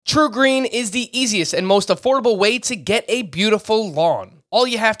True Green is the easiest and most affordable way to get a beautiful lawn. All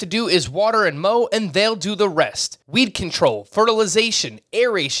you have to do is water and mow, and they'll do the rest. Weed control, fertilization,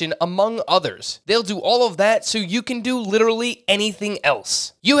 aeration, among others. They'll do all of that so you can do literally anything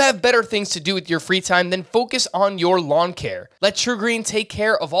else. You have better things to do with your free time than focus on your lawn care. Let True Green take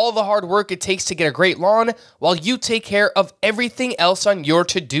care of all the hard work it takes to get a great lawn, while you take care of everything else on your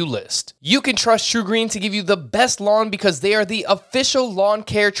to-do list. You can trust True Green to give you the best lawn because they are the official lawn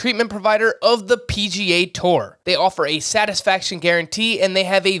care treatment provider of the PGA Tour. They offer a satisfaction guarantee, and they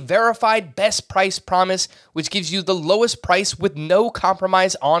have a verified best price promise, which gives you the lowest price with no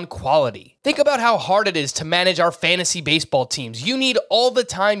compromise on quality. Think about how hard it is to manage our fantasy baseball teams. You need all the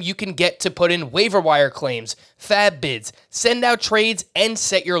time you can get to put in waiver wire claims, fab bids, send out trades, and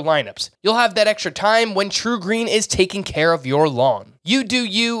set your lineups. You'll have that extra time when True Green is taking care of your lawn. You do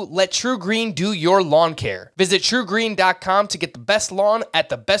you, let True Green do your lawn care. Visit truegreen.com to get the best lawn at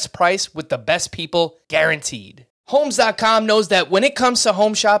the best price with the best people, guaranteed. Homes.com knows that when it comes to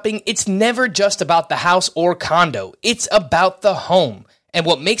home shopping, it's never just about the house or condo. It's about the home. And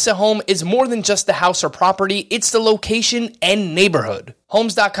what makes a home is more than just the house or property, it's the location and neighborhood.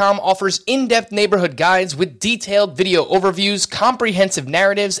 Homes.com offers in-depth neighborhood guides with detailed video overviews, comprehensive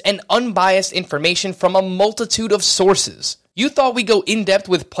narratives, and unbiased information from a multitude of sources. You thought we'd go in-depth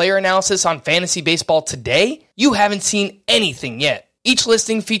with player analysis on fantasy baseball today? You haven't seen anything yet. Each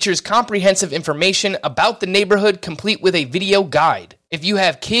listing features comprehensive information about the neighborhood, complete with a video guide. If you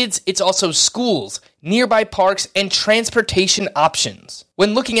have kids, it's also schools, nearby parks, and transportation options.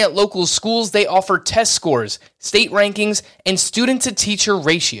 When looking at local schools, they offer test scores, state rankings, and student-to-teacher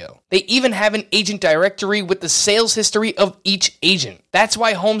ratio. They even have an agent directory with the sales history of each agent. That's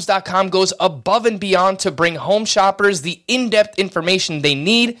why Homes.com goes above and beyond to bring home shoppers the in-depth information they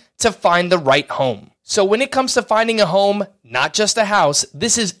need to find the right home. So when it comes to finding a home, not just a house,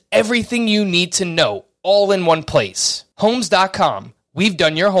 this is everything you need to know, all in one place. Homes.com. We've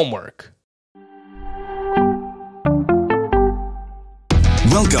done your homework.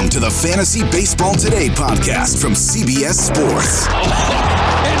 Welcome to the Fantasy Baseball Today podcast from CBS Sports.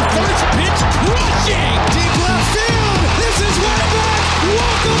 And first pitch crushing! Deep left field! This is way back!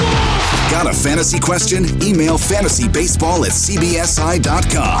 Walk them off! Got a fantasy question? Email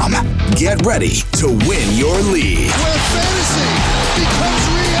fantasybaseball@cbsi.com. Get ready to win your league. Where fantasy becomes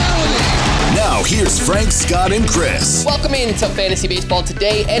reality. Now here's Frank, Scott, and Chris. Welcome into Fantasy Baseball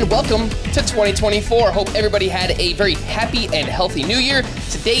Today, and welcome to 2024. Hope everybody had a very happy and healthy new year.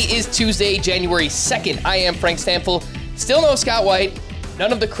 Today is Tuesday, January 2nd. I am Frank Stanfield. Still no Scott White.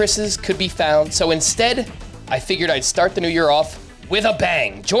 None of the Chris's could be found. So instead, I figured I'd start the new year off with a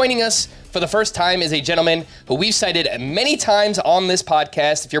bang. Joining us for the first time is a gentleman who we've cited many times on this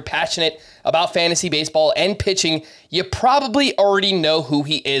podcast. If you're passionate about fantasy baseball and pitching, you probably already know who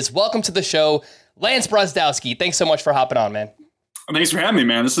he is. Welcome to the show, Lance Brozdowski. Thanks so much for hopping on, man. Thanks for having me,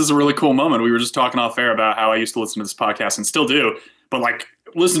 man. This is a really cool moment. We were just talking off air about how I used to listen to this podcast and still do, but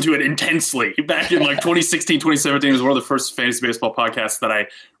listen to it intensely. Back in 2016, 2017, it was one of the first fantasy baseball podcasts that I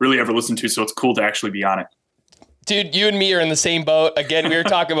really ever listened to, so it's cool to actually be on it. Dude, you and me are in the same boat. Again, we were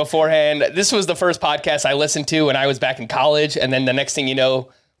talking beforehand. This was the first podcast I listened to when I was back in college. And then the next thing you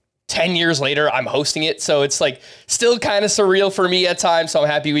know, 10 years later, I'm hosting it. So it's still kind of surreal for me at times. So I'm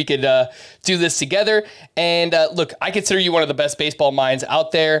happy we could do this together. And look, I consider you one of the best baseball minds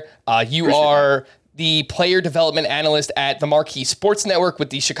out there. You are the player development analyst at the Marquee Sports Network with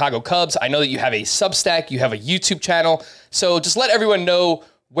the Chicago Cubs. I know that you have a Substack, you have a YouTube channel. So just let everyone know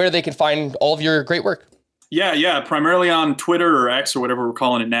where they can find all of your great work. Yeah. Primarily on Twitter or X or whatever we're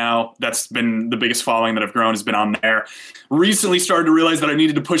calling it now. That's been the biggest following that I've grown, has been on there. Recently started to realize that I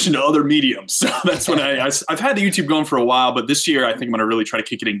needed to push into other mediums. So that's when I've had the YouTube going for a while, but this year I think I'm going to really try to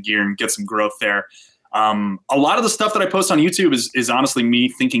kick it in gear and get some growth there. A lot of the stuff that I post on YouTube is honestly me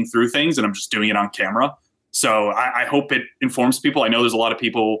thinking through things, and I'm just doing it on camera. So I hope it informs people. I know there's a lot of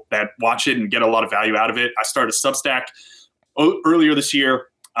people that watch it and get a lot of value out of it. I started a Substack earlier this year.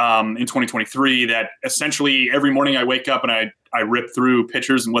 In 2023, that essentially every morning I wake up and I rip through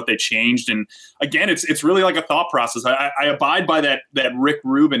pictures and what they changed. And again, it's really like a thought process. I abide by that Rick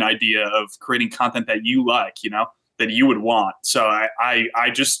Rubin idea of creating content that you like, that you would want. So I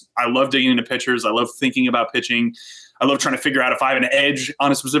love digging into pictures. I love thinking about pitching. I love trying to figure out if I have an edge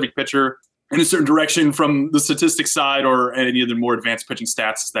on a specific pitcher in a certain direction from the statistics side or any of the more advanced pitching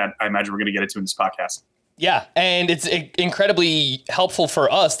stats that I imagine we're going to get into in this podcast. Yeah, and it's incredibly helpful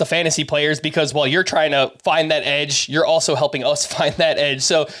for us, the fantasy players, because while you're trying to find that edge, you're also helping us find that edge.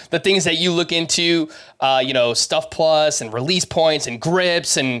 So the things that you look into, Stuff Plus and release points and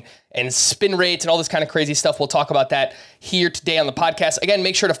grips and spin rates and all this kind of crazy stuff, we'll talk about that here today on the podcast. Again,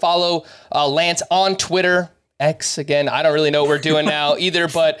 make sure to follow Lance on Twitter. X again. I don't really know what we're doing now either,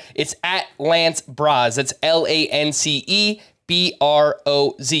 but it's at Lance Broz. That's LanceBroz.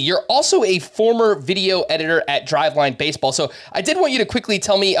 You're also a former video editor at Driveline Baseball. So I did want you to quickly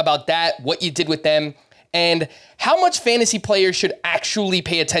tell me about that, what you did with them, and how much fantasy players should actually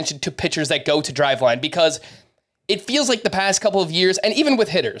pay attention to pitchers that go to Driveline, because it feels like the past couple of years, and even with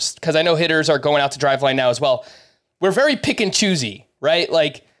hitters, because I know hitters are going out to Driveline now as well, we're very pick and choosy, right?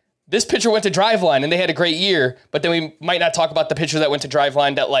 Like, this pitcher went to Driveline and they had a great year, but then we might not talk about the pitcher that went to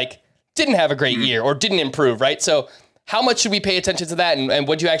Driveline that didn't have a great year or didn't improve, right? So how much should we pay attention to that, and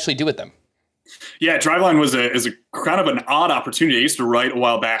what do you actually do with them? Yeah, Driveline is a kind of an odd opportunity. I used to write a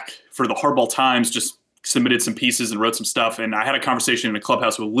while back for the Hardball Times, just submitted some pieces and wrote some stuff, and I had a conversation in a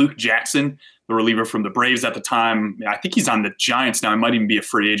clubhouse with Luke Jackson, the reliever from the Braves at the time. I think he's on the Giants now. He might even be a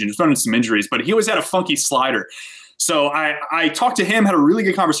free agent. He's running some injuries, but he always had a funky slider. So I talked to him, had a really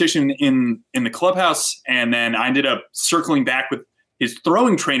good conversation in the clubhouse, and then I ended up circling back with his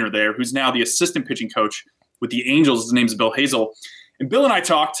throwing trainer there, who's now the assistant pitching coach with the Angels. His name's Bill Hazel. And Bill and I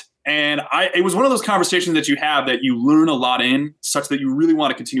talked, and it was one of those conversations that you have that you learn a lot in, such that you really want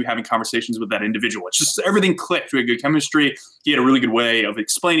to continue having conversations with that individual. It's just everything clicked. We had good chemistry. He had a really good way of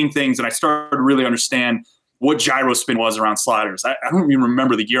explaining things, and I started to really understand what gyro spin was around sliders. I don't even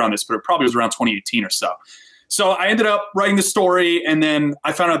remember the year on this, but it probably was around 2018 or so. So I ended up writing the story, and then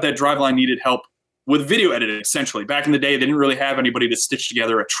I found out that Driveline needed help with video editing, essentially. Back in the day, they didn't really have anybody to stitch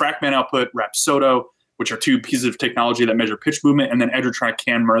together a TrackMan output, Rapsodo, which are two pieces of technology that measure pitch movement, and then Edgertronic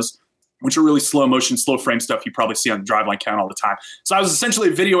cameras, which are really slow motion, slow frame stuff you probably see on the Driveline count all the time. So I was essentially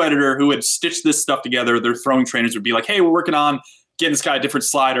a video editor who would stitch this stuff together. Their throwing trainers would be like, hey, we're working on getting this guy a different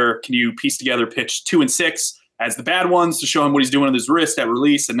slider. Can you piece together pitch 2 and 6 as the bad ones to show him what he's doing with his wrist at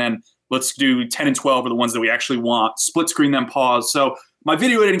release, and then let's do 10 and 12 are the ones that we actually want. Split screen them, pause. So my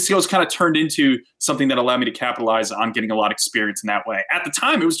video editing skills kind of turned into something that allowed me to capitalize on getting a lot of experience in that way. At the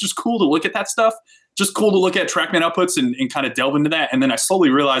time, it was just cool to look at that stuff, just cool to look at TrackMan outputs and kind of delve into that. And then I slowly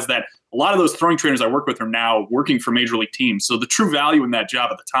realized that a lot of those throwing trainers I work with are now working for major league teams. So the true value in that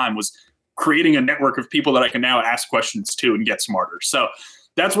job at the time was creating a network of people that I can now ask questions to and get smarter. So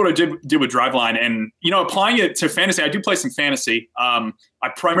that's what I did with Driveline. And, applying it to fantasy, I do play some fantasy. I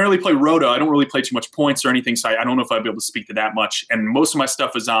primarily play Roto. I don't really play too much points or anything, so I don't know if I'd be able to speak to that much. And most of my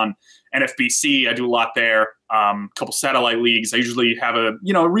stuff is on NFBC. I do a lot there, a couple satellite leagues. I usually have a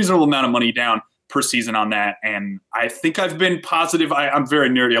reasonable amount of money down per season on that. And I think I've been positive. I'm very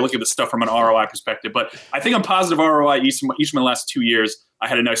nerdy. I look at the stuff from an ROI perspective, but I think I'm positive ROI each of my last 2 years. I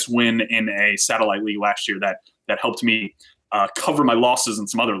had a nice win in a satellite league last year that helped me cover my losses in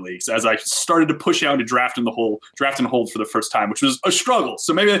some other leagues as I started to push out to draft and hold for the first time, which was a struggle.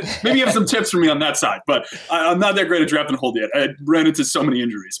 So maybe you have some tips for me on that side, but I'm not that great at draft and hold yet. I ran into so many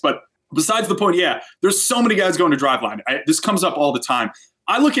injuries, but besides the point, yeah, there's so many guys going to Driveline. This comes up all the time.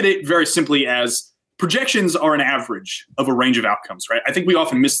 I look at it very simply as projections are an average of a range of outcomes, right? I think we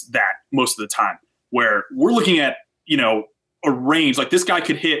often miss that most of the time, where we're looking at, a range. Like, this guy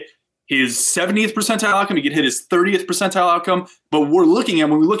could hit his 70th percentile outcome, he could hit his 30th percentile outcome. But when we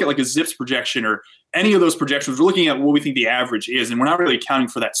look at like a ZiPS projection or any of those projections, we're looking at what we think the average is. And we're not really accounting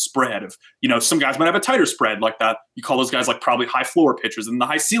for that spread of, some guys might have a tighter spread like that. You call those guys like probably high floor pitchers. And the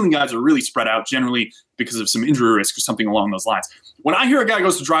high ceiling guys are really spread out generally because of some injury risk or something along those lines. When I hear a guy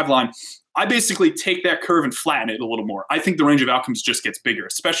goes to Driveline, I basically take that curve and flatten it a little more. I think the range of outcomes just gets bigger,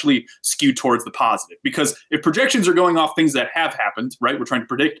 especially skewed towards the positive. Because if projections are going off things that have happened, right, we're trying to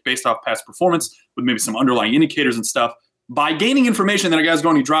predict based off past performance with maybe some underlying indicators and stuff. By gaining information that a guy's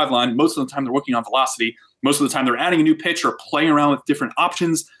going to Driveline, most of the time they're working on velocity. Most of the time they're adding a new pitch or playing around with different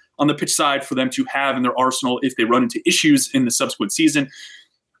options on the pitch side for them to have in their arsenal if they run into issues in the subsequent season.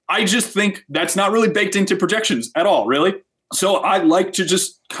 I just think that's not really baked into projections at all, really. So I like to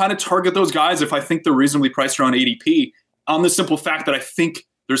just kind of target those guys if I think they're reasonably priced around ADP, on the simple fact that I think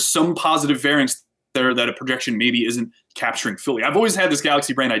there's some positive variance there that a projection maybe isn't capturing fully. I've always had this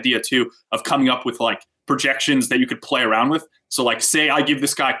galaxy brain idea too of coming up with like projections that you could play around with. So like, say I give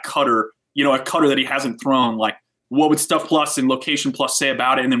this guy Cutter, a cutter that he hasn't thrown, like what would Stuff Plus and Location Plus say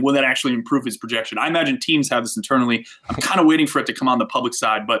about it? And then will that actually improve his projection? I imagine teams have this internally. I'm kind of waiting for it to come on the public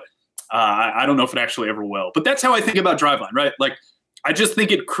side, but I don't know if it actually ever will. But that's how I think about Driveline, right? Like, I just think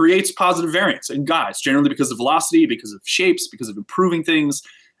it creates positive variance in guys, generally because of velocity, because of shapes, because of improving things.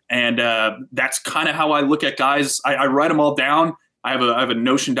 And that's kind of how I look at guys. I write them all down. I have a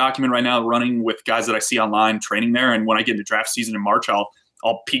Notion document right now running with guys that I see online training there. And when I get into draft season in March, I'll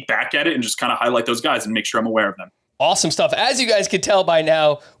peek back at it and just kind of highlight those guys and make sure I'm aware of them. Awesome stuff. As you guys could tell by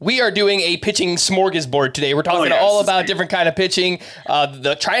now, we are doing a pitching smorgasbord today. We're talking all about different kind of pitching,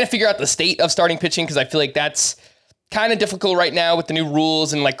 trying to figure out the state of starting pitching, because I feel like that's kind of difficult right now with the new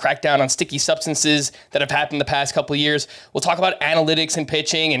rules and like crackdown on sticky substances that have happened the past couple of years. We'll talk about analytics and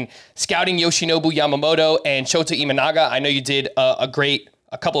pitching and scouting Yoshinobu Yamamoto and Shota Imanaga. I know you did a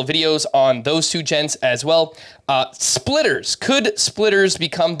couple of videos on those two gents as well. Splitters. Could splitters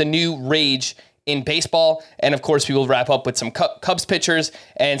become the new rage in baseball? And of course, we will wrap up with some Cubs pitchers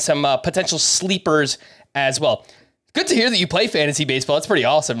and some potential sleepers as well. Good to hear that you play fantasy baseball. It's pretty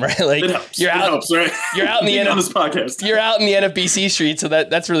awesome, right? Like, it helps. Right? You're out in the on this podcast. You're out in the NFBC street, so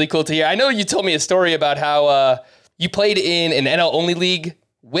that's really cool to hear. I know you told me a story about how you played in an NL only league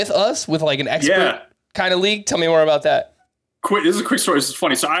with us, with like an expert kind of league. Tell me more about that. This is a quick story. This is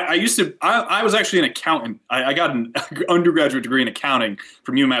funny. So I was actually an accountant. I got an undergraduate degree in accounting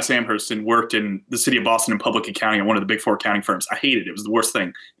from UMass Amherst and worked in the city of Boston in public accounting at one of the big four accounting firms. I hated it. It was the worst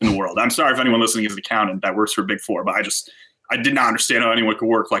thing in the world. I'm sorry if anyone listening is an accountant that works for big four, but I did not understand how anyone could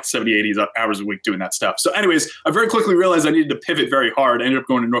work like 70, 80 hours a week doing that stuff. So anyways, I very quickly realized I needed to pivot very hard. I ended up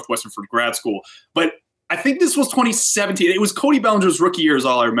going to Northwestern for grad school. But I think this was 2017. It was Cody Bellinger's rookie year is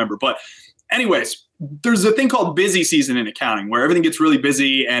all I remember. But anyways, there's a thing called busy season in accounting where everything gets really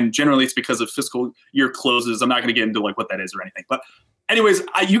busy, and generally it's because of fiscal year closes. I'm not going to get into like what that is or anything. But anyways,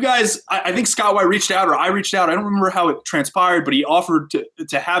 I think Scott White reached out, or I reached out. I don't remember how it transpired, but he offered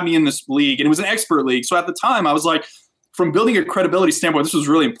to have me in this league, and it was an expert league. So at the time I was like, from building a credibility standpoint, this was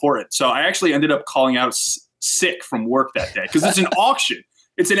really important. So I actually ended up calling out sick from work that day because it's an auction.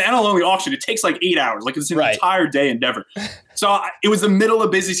 It's an NL only auction. It takes like 8 hours. Like it's an entire day endeavor. So it was the middle of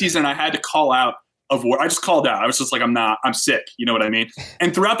busy season. And I had to call out of work. I just called out. I was just like, I'm sick. You know what I mean?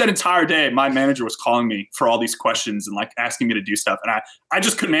 And throughout that entire day, my manager was calling me for all these questions and like asking me to do stuff. And I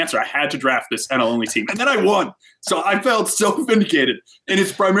just couldn't answer. I had to draft this NL only team. And then I won. So I felt so vindicated. And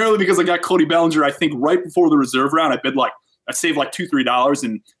it's primarily because I got Cody Bellinger, I think right before the reserve round. I saved like $2-3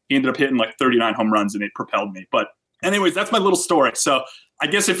 and he ended up hitting like 39 home runs and it propelled me. But anyways, that's my little story. So I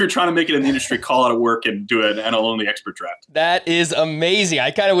guess if you're trying to make it in the industry, call out of work and do an NL only expert draft. That is amazing.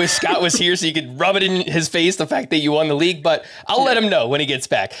 I kind of wish Scott was here so you could rub it in his face, the fact that you won the league, but I'll let him know when he gets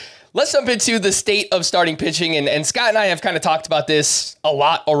back. Let's jump into the state of starting pitching. And Scott and I have kind of talked about this a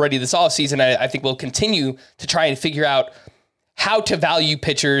lot already this offseason. I think we'll continue to try and figure out how to value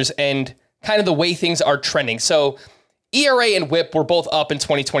pitchers and kind of the way things are trending. So ERA and WHIP were both up in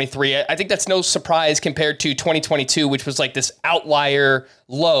 2023. I think that's no surprise compared to 2022, which was like this outlier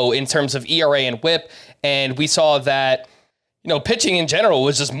low in terms of ERA and WHIP. And we saw that, pitching in general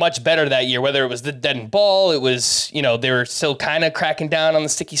was just much better that year, whether it was the dead end ball, it was, they were still kind of cracking down on the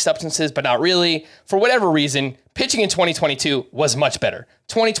sticky substances, but not really. For whatever reason, pitching in 2022 was much better.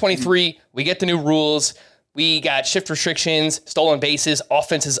 2023, we get the new rules. We got shift restrictions, stolen bases,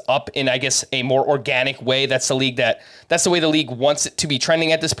 offense is up in, I guess, a more organic way. That's the way the league wants it to be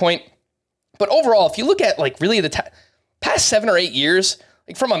trending at this point. But overall, if you look at like really the past 7 or 8 years,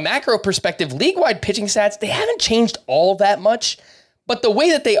 like from a macro perspective, league-wide pitching stats, they haven't changed all that much, but the way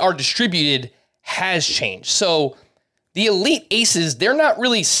that they are distributed has changed. So the elite aces, they're not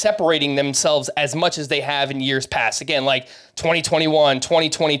really separating themselves as much as they have in years past. Again, like 2021,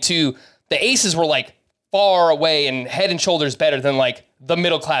 2022, the aces were like far away and head and shoulders better than like the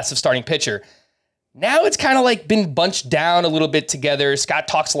middle class of starting pitcher. Now it's kind of like been bunched down a little bit together. Scott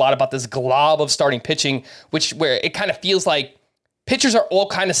talks a lot about this glob of starting pitching, where it kind of feels like pitchers are all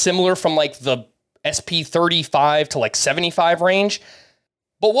kind of similar from like the SP 35 to like 75 range.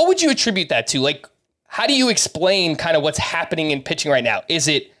 But what would you attribute that to? Like, how do you explain kind of what's happening in pitching right now? Is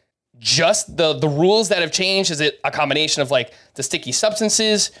it just the rules that have changed? Is it a combination of like the sticky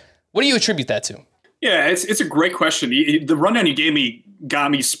substances? What do you attribute that to? Yeah, it's a great question. The rundown you gave me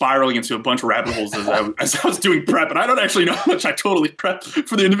got me spiraling into a bunch of rabbit holes as I was doing prep. And I don't actually know how much I totally prepped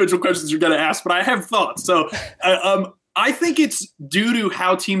for the individual questions you're going to ask, but I have thoughts. So I think it's due to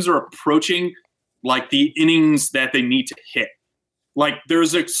how teams are approaching like the innings that they need to hit. Like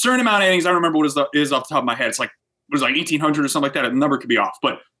there's a certain amount of innings. I don't remember what it is off the top of my head. It's like, it was like 1,800 or something like that. The number could be off.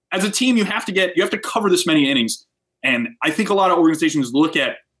 But as a team, you have to cover this many innings. And I think a lot of organizations look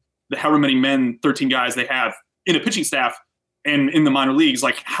at however many men, 13 guys they have in a pitching staff and in the minor leagues,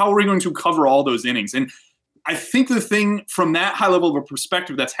 like how are we going to cover all those innings? And I think the thing from that high level of a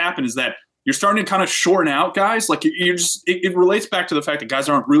perspective that's happened is that you're starting to kind of shorten out guys. Like it relates back to the fact that guys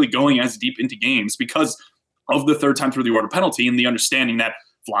aren't really going as deep into games because of the third time through the order penalty and the understanding that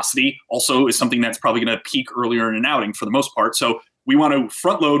Velocity also is something that's probably going to peak earlier in an outing for the most part. So we want to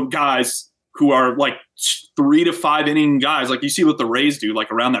front load guys who are like 3 to 5 inning guys. Like you see what the Rays do,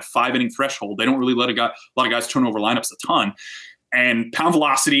 like around that 5 inning threshold. They don't really let a lot of guys turn over lineups a ton. And pound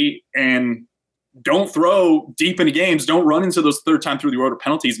velocity and don't throw deep into games. Don't run into those third time through the order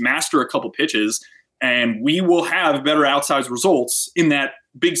penalties. Master a couple pitches, and we will have better outsized results in that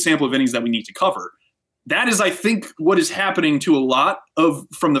big sample of innings that we need to cover. That is, I think, what is happening to a lot of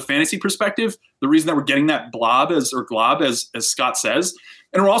from the fantasy perspective. The reason that we're getting that glob, as Scott says,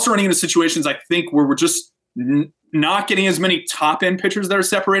 and we're also running into situations, I think, where we're just not getting as many top end pitchers that are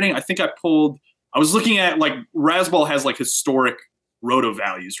separating. I think I was looking at like Razzball has like historic roto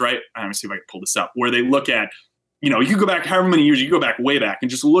values, right? Let me see if I can pull this up, where they look at, you go back however many years, you go back way back and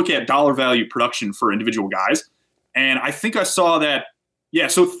just look at dollar value production for individual guys. And I think I saw that,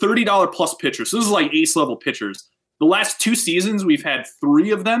 so $30 plus pitchers. So this is like ace level pitchers. The last 2 seasons, we've had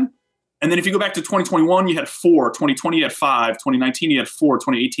 3 of them. And then if you go back to 2021, you had 4, 2020, you had 5, 2019, you had 4,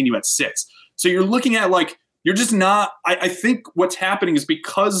 2018, you had 6. So you're looking at like, you're just not, I think what's happening is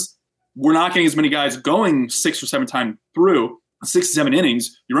because we're not getting as many guys going 6 or 7 times through, 6 to 7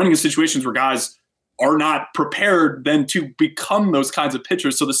 innings, you're running into situations where guys are not prepared then to become those kinds of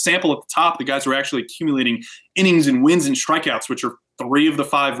pitchers. So the sample at the top, the guys who are actually accumulating innings and wins and strikeouts, which are 3 of the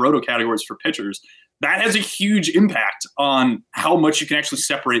 5 roto categories for pitchers, that has a huge impact on how much you can actually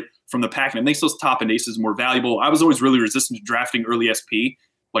separate from the pack. And it makes those top end aces more valuable. I was always really resistant to drafting early SP,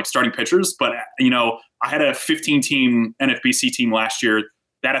 like starting pitchers. But, I had a 15-team NFBC team last year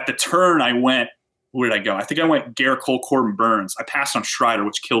that at the turn I went, where did I go? I think I went Garrett Cole, Corbin Burns. I passed on Strider,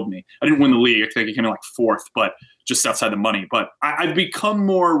 which killed me. I didn't win the league. I think I came in like 4th, but just outside the money. But I've become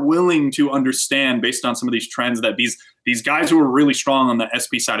more willing to understand, based on some of these trends, that these guys who are really strong on the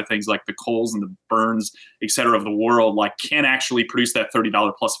SP side of things, like the Coles and the Burns, et cetera, of the world, like can actually produce that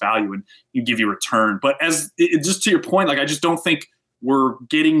 $30 plus value and give you a return. But just to your point, like I just don't think we're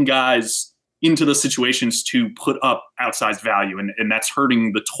getting guys into the situations to put up outsized value, and that's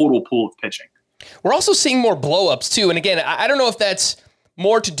hurting the total pool of pitching. We're also seeing more blowups too. And again, I don't know if that's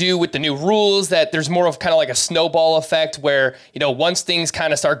more to do with the new rules, that there's more of kind of like a snowball effect where, once things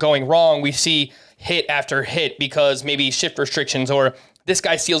kind of start going wrong, we see hit after hit because maybe shift restrictions or this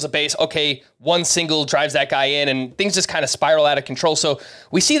guy steals a base. Okay, one single drives that guy in and things just kind of spiral out of control. So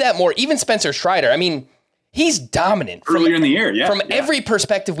we see that more. Even Spencer Strider, I mean, he's dominant earlier in the year. Yeah. From every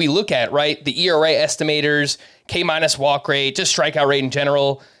perspective we look at, right? The ERA estimators, K- walk rate, just strikeout rate in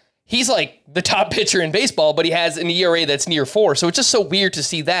general. He's like the top pitcher in baseball, but he has an ERA that's near 4. So it's just so weird to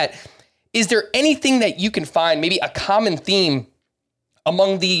see that. Is there anything that you can find, maybe a common theme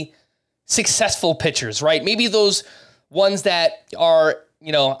among the successful pitchers, right? Maybe those ones that are,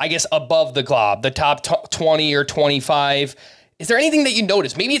 I guess above the glob, the top 20 or 25. Is there anything that you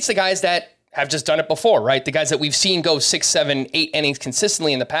notice? Maybe it's the guys that have just done it before, right? The guys that we've seen go 6, 7, 8 innings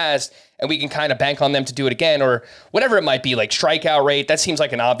consistently in the past, and we can kind of bank on them to do it again, or whatever it might be, like strikeout rate. That seems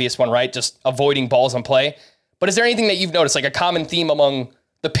like an obvious one, right? Just avoiding balls on play. But is there anything that you've noticed, like a common theme among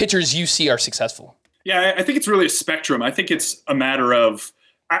the pitchers you see are successful? Yeah, I think it's really a spectrum. I think it's a matter of,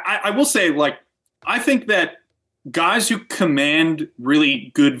 I will say, like, I think that guys who command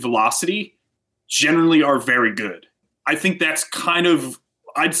really good velocity generally are very good. I think that's kind of,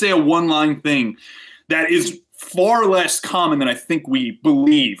 I'd say, a one-line thing that is far less common than I think we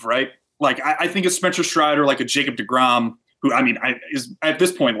believe, right? Like, I think a Spencer Strider, like a Jacob deGrom, who, is at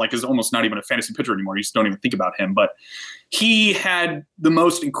this point, like, is almost not even a fantasy pitcher anymore. You just don't even think about him. But he had the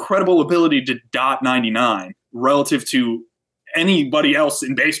most incredible ability to dot 99 relative to anybody else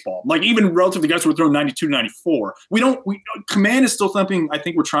in baseball. Like, even relative to guys who were throwing 92, 94. Command is still something I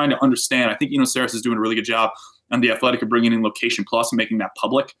think we're trying to understand. I think Saris is doing a really good job on The Athletic of bringing in Location Plus and making that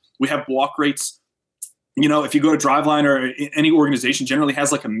public. We have walk rates. If you go to Driveline or any organization, generally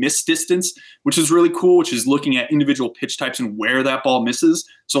has like a miss distance, which is really cool, which is looking at individual pitch types and where that ball misses.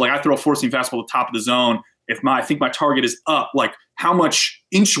 So like I throw a 4-seam fastball at the top of the zone. I think my target is up, like how much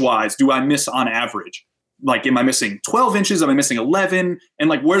inch-wise do I miss on average? Like, am I missing 12 inches? Am I missing 11? And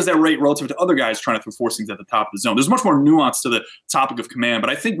like, where's that rate relative to other guys trying to throw 4 seams at the top of the zone? There's much more nuance to the topic of command. But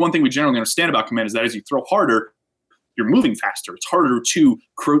I think one thing we generally understand about command is that as you throw harder, you're moving faster. It's harder to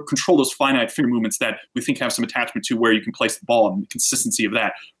control those finite finger movements that we think have some attachment to where you can place the ball and the consistency of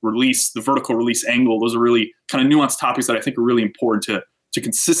that release, the vertical release angle. Those are really kind of nuanced topics that I think are really important to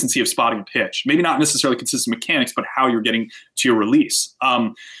consistency of spotting a pitch. Maybe not necessarily consistent mechanics, but how you're getting to your release.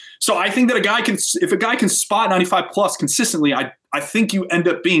 So I think that if a guy can spot 95 plus consistently, I think you end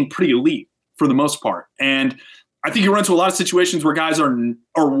up being pretty elite for the most part. And I think you run into a lot of situations where guys are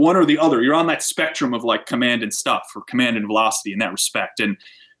one or the other. You're on that spectrum of like command and stuff, or command and velocity in that respect. And,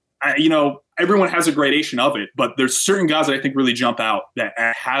 everyone has a gradation of it, but there's certain guys that I think really jump out that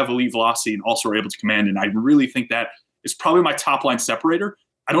have elite velocity and also are able to command. And I really think that is probably my top line separator.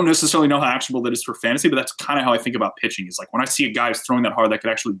 I don't necessarily know how actionable that is for fantasy, but that's kind of how I think about pitching. Is like when I see a guy who's throwing that hard that could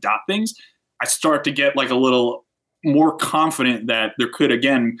actually dot things, I start to get like a little more confident that there could,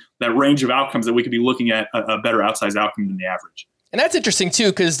 again, that range of outcomes that we could be looking at a better outsized outcome than the average. And that's interesting too,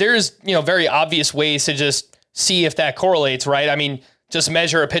 because there's, very obvious ways to just see if that correlates, right? I mean, just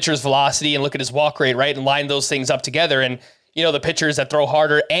measure a pitcher's velocity and look at his walk rate, right? And line those things up together. And, the pitchers that throw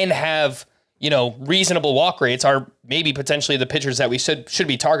harder and have, reasonable walk rates are maybe potentially the pitchers that we should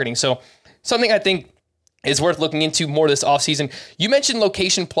be targeting. So something I think is worth looking into more this offseason. You mentioned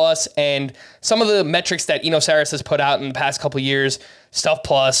Location Plus and some of the metrics that Eno Saris has put out in the past couple of years, Stuff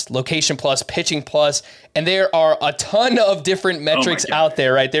Plus, Location Plus, Pitching Plus, and there are a ton of different metrics out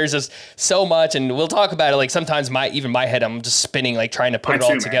there, right? There's just so much, and we'll talk about it. Like sometimes my head, I'm just spinning, like trying to put it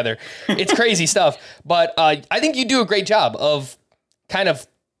all together. It's crazy stuff, but I think you do a great job of kind of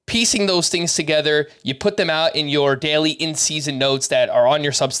piecing those things together. You put them out in your daily in-season notes that are on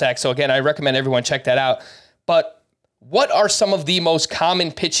your Substack. So again, I recommend everyone check that out. But what are some of the most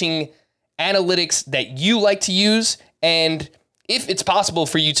common pitching analytics that you like to use? And if it's possible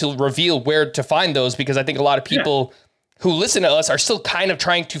for you to reveal where to find those, because I think a lot of people who listen to us are still kind of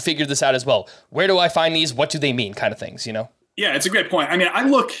trying to figure this out as well. Where do I find these? What do they mean? Kind of things, Yeah, it's a great point. I mean,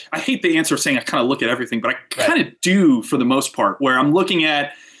 I hate the answer of saying I kind of look at everything, but I kind of do for the most part, where I'm looking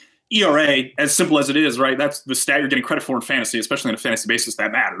at ERA, as simple as it is, right? That's the stat you're getting credit for in fantasy, especially on a fantasy basis.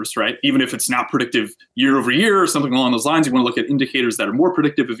 That matters, right? Even if it's not predictive year over year or something along those lines, you want to look at indicators that are more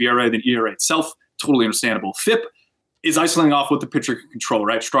predictive of ERA than ERA itself. Totally understandable. FIP is isolating off what the pitcher can control,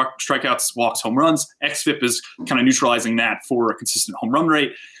 right? Strikeouts, walks, home runs. XFIP is kind of neutralizing that for a consistent home run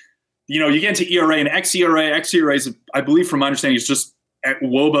rate. You get into ERA and xERA. xERA is, I believe, from my understanding, is just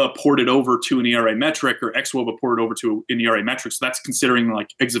WOBA ported over to an ERA metric, or xWOBA ported over to an ERA metric. So that's considering like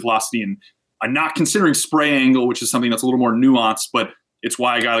exit velocity, and I'm not considering spray angle, which is something that's a little more nuanced, but it's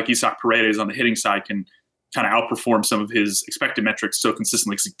why a guy like Isaac Paredes on the hitting side can kind of outperform some of his expected metrics so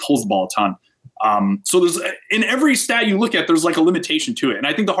consistently because he pulls the ball a ton. So there's, in every stat you look at, there's like a limitation to it. And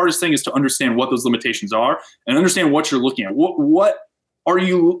I think the hardest thing is to understand what those limitations are and understand what you're looking at. What are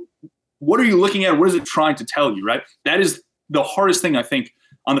you looking at? What is it trying to tell you, right? That is the hardest thing, I think,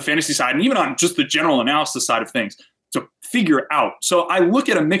 on the fantasy side, and even on just the general analysis side of things, to figure out. So I look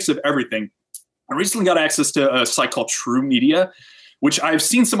at a mix of everything. I recently got access to a site called True Media, which I've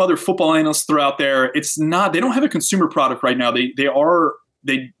seen some other football analysts throw out there. It's not, they don't have a consumer product right now.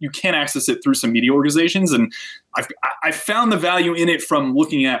 You can access it through some media organizations, and I found the value in it from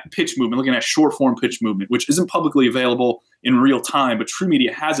looking at pitch movement, looking at short form pitch movement, which isn't publicly available in real time, but True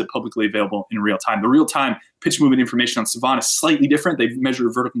Media has it publicly available in real time. The real time pitch movement information on Savant is slightly different. They measure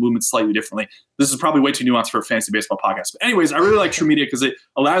vertical movement slightly differently. This is probably way too nuanced for a fantasy baseball podcast. But anyways, I really like True Media because it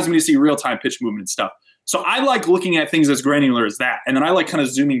allows me to see real time pitch movement and stuff. So I like looking at things as granular as that. And then I like kind of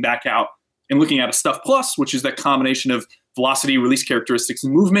zooming back out and looking at a Stuff Plus, which is that combination of velocity, release characteristics,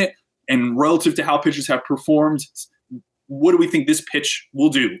 and movement, and relative to how pitchers have performed, what do we think this pitch will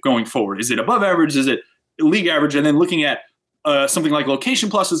do going forward? Is it above average? Is it league average? And then looking at something like Location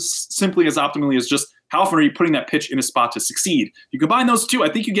Plus is simply as optimally as just how often are you putting that pitch in a spot to succeed? You combine those two, I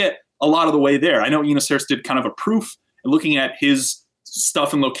think you get a lot of the way there. I know Eno Saris did kind of a proof, and looking at his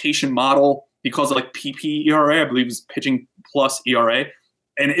stuff and location model, he calls it like PP ERA, I believe is pitching plus ERA.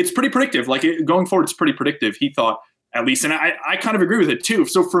 And it's pretty predictive. Like going forward, it's pretty predictive, he thought, at least. And I kind of agree with it too.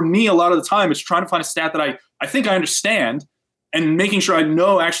 So for me, a lot of the time, it's trying to find a stat that I think I understand and making sure I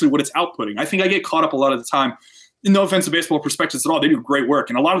know actually what it's outputting. I think I get caught up a lot of the time. No offense to baseball perspectives at all. They do great work.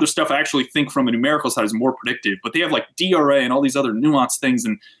 And a lot of their stuff I actually think from a numerical side is more predictive. But they have like DRA and all these other nuanced things.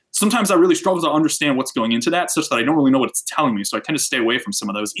 And sometimes I really struggle to understand what's going into that, such that I don't really know what it's telling me. So I tend to stay away from some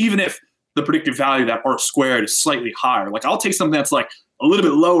of those, even if the predictive value, that R squared, is slightly higher. Like I'll take something that's like a little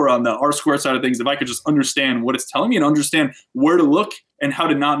bit lower on the R squared side of things if I could just understand what it's telling me and understand where to look and how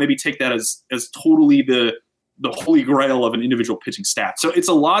to not maybe take that as totally the holy grail of an individual pitching stat. So it's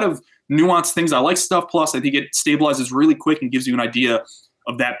a lot of nuanced things. I like Stuff Plus. I think it stabilizes really quick and gives you an idea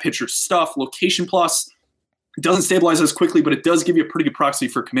of that pitcher's stuff. Location Plus doesn't stabilize as quickly, but it does give you a pretty good proxy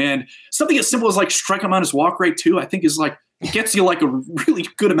for command. Something as simple as like strike amount as walk rate too, I think is like, it gets you like a really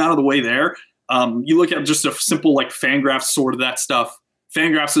good amount of the way there. You look at just a simple like Fangraphs sort of that stuff.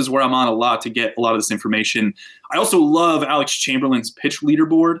 Fangraphs is where I'm on a lot to get a lot of this information. I also love Alex Chamberlain's pitch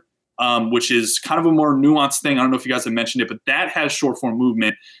leaderboard. which is kind of a more nuanced thing. I don't know if you guys have mentioned it, but that has short form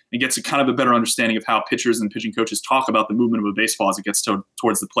movement and gets a kind of a better understanding of how pitchers and pitching coaches talk about the movement of a baseball as it gets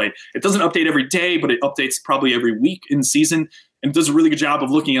towards the plate. It doesn't update every day, but it updates probably every week in season, and it does a really good job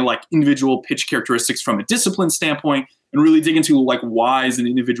of looking at like individual pitch characteristics from a discipline standpoint and really dig into like why is an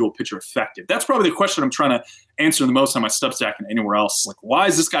individual pitcher effective. That's probably the question I'm trying to answer the most on my Substack and anywhere else. Like, why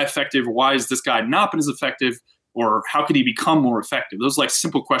is this guy effective? Or why is this guy not been as effective? Or how could he become more effective? Those like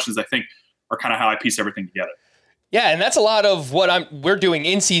simple questions I think are kind of how I piece everything together. Yeah, and that's a lot of what we're doing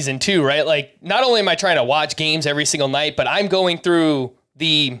in season 2, right? Like, not only am I trying to watch games every single night, but I'm going through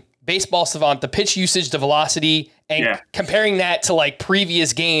the Baseball Savant, the pitch usage, the velocity, and comparing that to like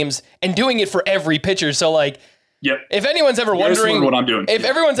previous games and doing it for every pitcher. So like, if anyone's ever wondering what I'm doing, if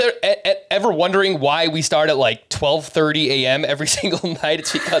everyone's ever wondering why we start at like 12:30 a.m. every single night,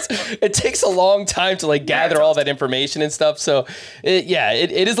 it's because it takes a long time to like gather all that information and stuff. So it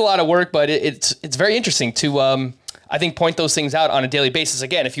is a lot of work, but it's very interesting to I think point those things out on a daily basis.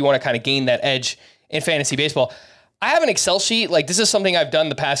 Again, if you want to kind of gain that edge in fantasy baseball, I have an Excel sheet. Like, this is something I've done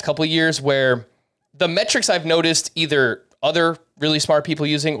the past couple of years where the metrics I've noticed either other really smart people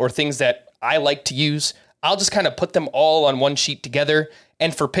using or things that I like to use, I'll just kind of put them all on one sheet together.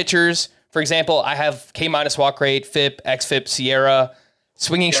 And for pitchers, for example, I have K- walk rate, FIP, XFIP, Sierra,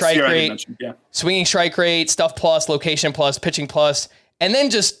 swinging strike rate, swinging strike rate, stuff plus, location plus, pitching plus, and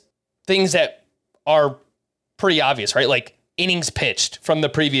then just things that are pretty obvious, right? Like innings pitched from the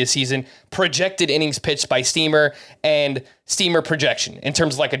previous season, projected innings pitched by Steamer, and Steamer projection in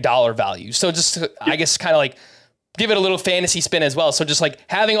terms of like a dollar value. So just, I guess, kind of like give it a little fantasy spin as well. So just like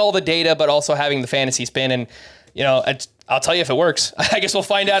having all the data, but also having the fantasy spin. And, you know, I'll tell you if it works. I guess we'll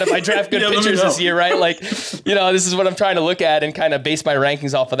find out if I draft good pitchers this year, right? Like, you know, this is what I'm trying to look at and kind of base my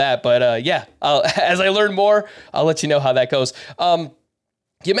rankings off of that. But as I learn more, I'll let you know how that goes.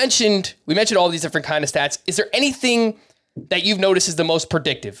 We mentioned all these different kind of stats. Is there anything that you've noticed is the most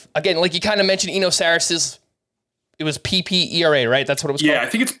predictive? Again, like you kind of mentioned, Eno Sarris's, it was PP ERA, right? That's what it was called? Yeah, I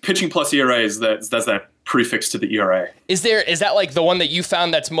think it's pitching plus ERA that's that prefix to the ERA. Is that like the one that you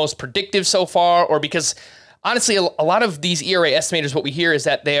found that's most predictive so far? Or because honestly, a lot of these ERA estimators, what we hear is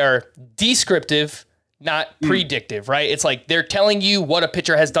that they are descriptive, not predictive, right? It's like they're telling you what a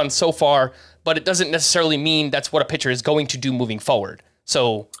pitcher has done so far, but it doesn't necessarily mean that's what a pitcher is going to do moving forward.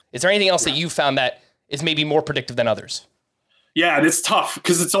 So is there anything else that you found that is maybe more predictive than others? Yeah, it's tough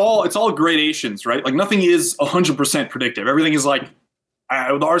because it's all gradations, right? Like nothing is 100% predictive. Everything is like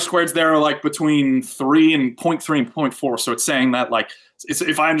the R-squareds there are like between 3 and 0.3 and 0.4. So it's saying that like,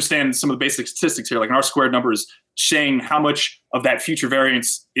 if I understand some of the basic statistics here, like an R-squared number is saying how much of that future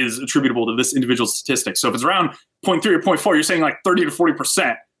variance is attributable to this individual statistic. So if it's around 0.3 or 0.4, you're saying like 30 to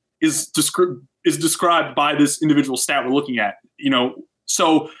 40% is described by this individual stat we're looking at, you know?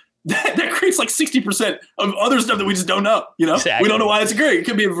 So that creates like 60% of other stuff that we just don't know, you know? Exactly. We don't know why it's great. It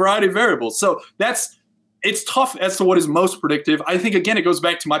could be a variety of variables. So it's tough as to what is most predictive. I think, again, it goes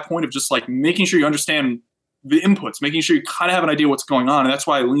back to my point of just like making sure you understand the inputs, making sure you kind of have an idea what's going on. And that's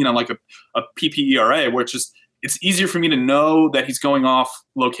why I lean on like a PPERA, where it's easier for me to know that he's going off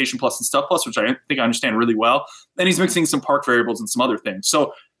location plus and stuff plus, which I think I understand really well. Then he's mixing some park variables and some other things.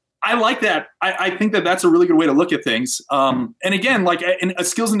 So I like that. I think that that's a really good way to look at things. And again, like in a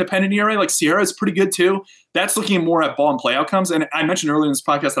skills independent ERA, like Sierra is pretty good too. That's looking more at ball and play outcomes. And I mentioned earlier in this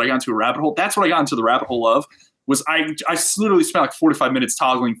podcast that I got into a rabbit hole. That's what I got into the rabbit hole of. Was I literally spent like 45 minutes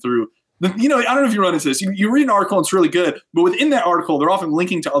toggling through. I don't know if you run into this. You read an article and it's really good, but within that article, they're often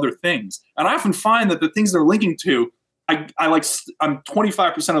linking to other things. And I often find that the things they're linking to, I'm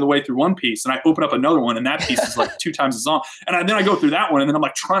 25% of the way through one piece and I open up another one and that piece is like 2 times as long. And then I go through that one and then I'm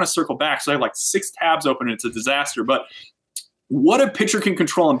like trying to circle back. So I have like 6 tabs open and it's a disaster. But what a pitcher can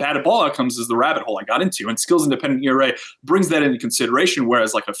control in batted ball outcomes is the rabbit hole I got into. And skills independent ERA brings that into consideration,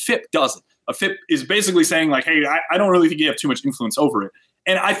 whereas like a FIP doesn't. A FIP is basically saying like, hey, I don't really think you have too much influence over it.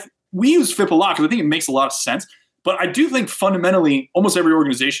 And we use FIP a lot because I think it makes a lot of sense. But I do think fundamentally almost every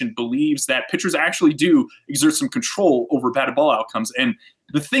organization believes that pitchers actually do exert some control over batted ball outcomes. And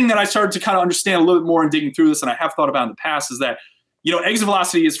the thing that I started to kind of understand a little bit more in digging through this, and I have thought about in the past, is that, exit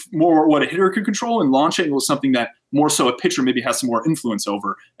velocity is more what a hitter could control, and launch angle is something that more so a pitcher maybe has some more influence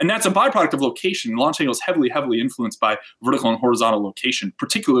over. And that's a byproduct of location. Launch angle is heavily, heavily influenced by vertical and horizontal location,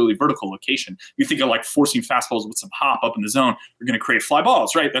 particularly vertical location. You think of like forcing fastballs with some hop up in the zone, you're going to create fly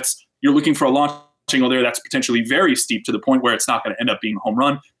balls, right? You're looking for a launch angle there that's potentially very steep to the point where it's not going to end up being a home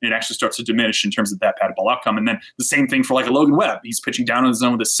run, and it actually starts to diminish in terms of that batted ball outcome. And then the same thing for like a Logan Webb. He's pitching down in the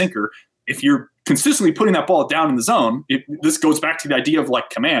zone with a sinker. If you're consistently putting that ball down in the zone, this goes back to the idea of like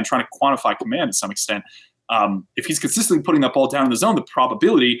command, trying to quantify command to some extent. If he's consistently putting that ball down in the zone, the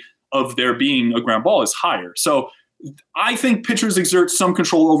probability of there being a ground ball is higher. So I think pitchers exert some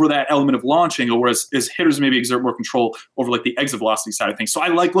control over that element of launching, whereas hitters maybe exert more control over like the exit velocity side of things. So I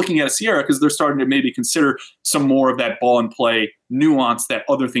like looking at a Sierra because they're starting to maybe consider some more of that ball and play nuance that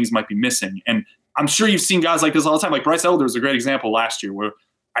other things might be missing. And I'm sure you've seen guys like this all the time. Like Bryce Elder is a great example last year where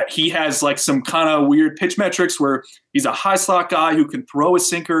he has like some kind of weird pitch metrics where he's a high slot guy who can throw a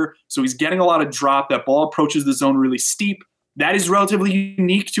sinker. So he's getting a lot of drop. That ball approaches the zone really steep. That is relatively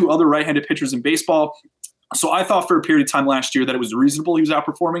unique to other right-handed pitchers in baseball. So I thought for a period of time last year that it was reasonable he was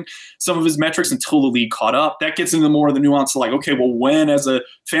outperforming some of his metrics until the league caught up. That gets into more of the nuance of like, okay, well, when as a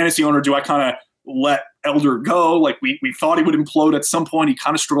fantasy owner do I kind of let Elder go? Like we thought he would implode at some point. He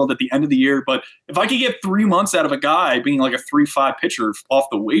kind of struggled at the end of the year. But if I could get 3 months out of a guy being like a 3.5 pitcher off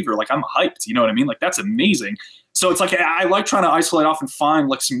the waiver, like I'm hyped. You know what I mean? Like that's amazing. So it's like I like trying to isolate off and find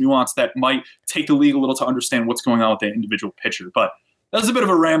like some nuance that might take the league a little to understand what's going on with that individual pitcher. But that was a bit of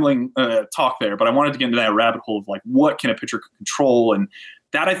a rambling talk there, but I wanted to get into that rabbit hole of like what can a pitcher control, and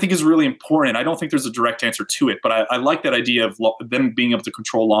that I think is really important. I don't think there's a direct answer to it, but I like that idea of them being able to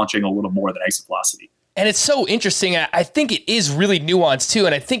control launching a little more than exit velocity. And it's so interesting. I think it is really nuanced too,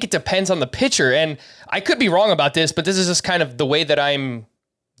 and I think it depends on the pitcher. And I could be wrong about this, but this is just kind of the way that I'm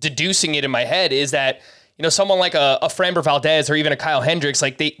deducing it in my head is that, you know, someone like a Framber Valdez or even a Kyle Hendricks,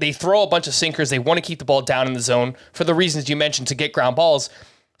 like they throw a bunch of sinkers. They want to keep the ball down in the zone for the reasons you mentioned to get ground balls.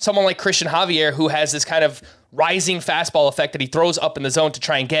 Someone like Christian Javier, who has this kind of rising fastball effect that he throws up in the zone to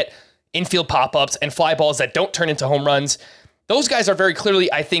try and get infield pop-ups and fly balls that don't turn into home runs. Those guys are very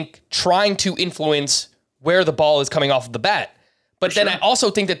clearly, I think, trying to influence where the ball is coming off of the bat. But then I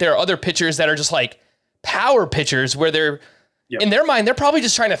also think that there are other pitchers that are just like power pitchers where they're, in their mind, they're probably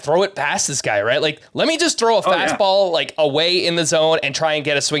just trying to throw it past this guy, right? Like, let me just throw a fastball like away in the zone and try and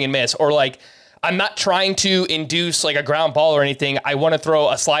get a swing and miss. Or like, I'm not trying to induce like a ground ball or anything. I want to throw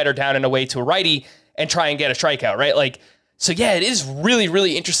a slider down and away to a righty and try and get a strikeout, right? Like, so yeah, it is really,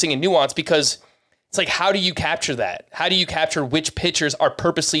 really interesting and nuanced because it's like, how do you capture that? How do you capture which pitchers are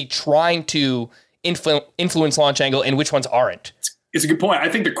purposely trying to influence launch angle and which ones aren't? It's a good point. I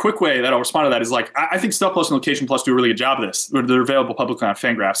think the quick way that I'll respond to that is like, I think Stuff Plus and Location Plus do a really good job of this. They're available publicly on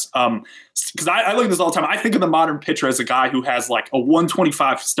Fangraphs. Because I look at this all the time. I think of the modern pitcher as a guy who has like a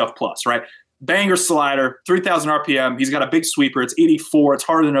 125 Stuff Plus, right? Banger slider, 3,000 RPM. He's got a big sweeper. It's 84. It's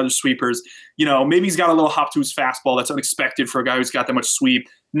harder than other sweepers. You know, maybe he's got a little hop to his fastball. That's unexpected for a guy who's got that much sweep.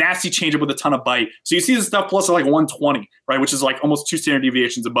 Nasty changeup with a ton of bite. So you see the Stuff Plus at like 120, right? Which is like almost 2 standard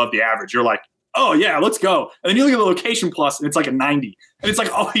deviations above the average. You're like, oh yeah, let's go. And then you look at the Location Plus and it's like a 90. And it's like,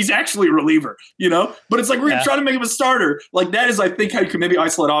 oh, he's actually a reliever, you know? But it's like, we're trying to make him a starter. Like that is, I think, how you can maybe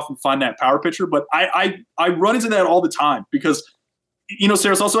isolate off and find that power pitcher. But I run into that all the time because, you know,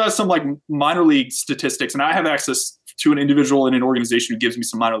 Sarah's also has some like minor league statistics, and I have access to an individual in an organization who gives me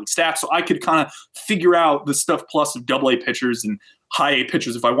some minor league stats. So I could kind of figure out the Stuff Plus of AA pitchers and high A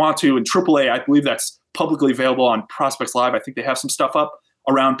pitchers if I want to. And AAA, I believe that's publicly available on Prospects Live. I think they have some stuff up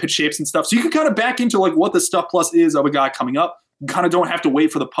around pitch shapes and stuff. So you can kind of back into like what the Stuff Plus is of a guy coming up. You kind of don't have to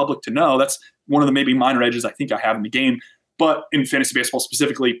wait for the public to know. That's one of the maybe minor edges I think I have in the game, but in fantasy baseball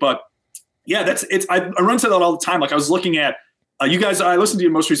specifically. But yeah, I run into that all the time. Like I was looking at you guys, I listened to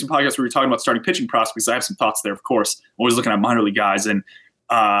your most recent podcast where you were talking about starting pitching prospects. I have some thoughts there, of course. Always looking at minor league guys. And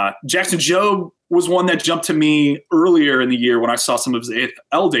Jackson Jobe was one that jumped to me earlier in the year when I saw some of his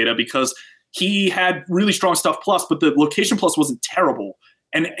AFL data because he had really strong Stuff Plus, but the Location Plus wasn't terrible.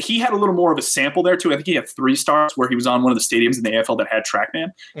 And he had a little more of a sample there, too. I think he had 3 starts where he was on one of the stadiums in the AFL that had TrackMan.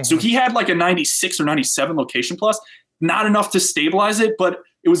 Mm-hmm. So he had like a 96 or 97 Location Plus. Not enough to stabilize it, but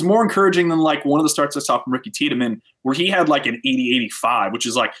it was more encouraging than like one of the starts I saw from Ricky Tiedemann where he had like an 80-85, which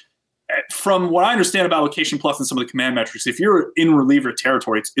is like, from what I understand about Location Plus and some of the command metrics, if you're in reliever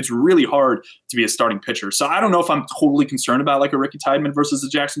territory, it's really hard to be a starting pitcher. So I don't know if I'm totally concerned about like a Ricky Tiedemann versus a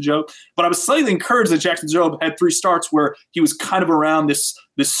Jackson Jobe, but I was slightly encouraged that Jackson Jobe had 3 starts where he was kind of around this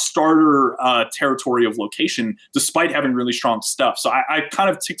starter territory of location, despite having really strong stuff. So I kind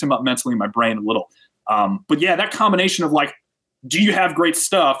of ticked him up mentally in my brain a little. But yeah, that combination of like, do you have great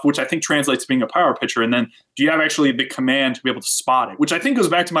stuff, which I think translates to being a power pitcher, and then do you have actually the command to be able to spot it, which I think goes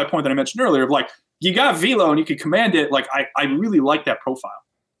back to my point that I mentioned earlier of like, you got velo and you can command it. Like I really like that profile.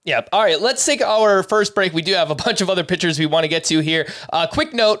 Yeah. All right. Let's take our first break. We do have a bunch of other pitchers we want to get to here.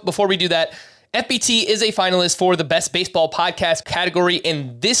 Quick note before we do that. FBT is a finalist for the Best Baseball Podcast category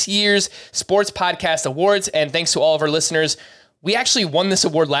in this year's Sports Podcast Awards. And thanks to all of our listeners, We actually won this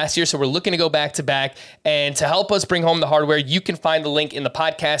award last year, so we're looking to go back to back. And to help us bring home the hardware, you can find the link in the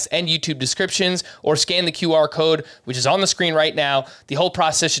podcast and YouTube descriptions or scan the QR code, which is on the screen right now. The whole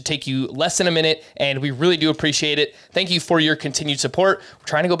process should take you less than a minute, and we really do appreciate it. Thank you for your continued support. We're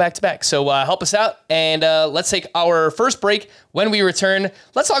trying to go back to back, so help us out. And let's take our first break. When we return,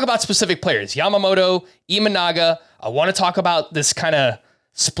 let's talk about specific players. Yamamoto, Imanaga. I want to talk about this kind of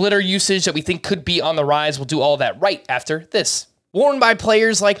splitter usage that we think could be on the rise. We'll do all that right after this. Worn by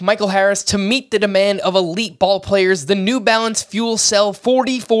players like Michael Harris to meet the demand of elite ball players, the New Balance Fuel Cell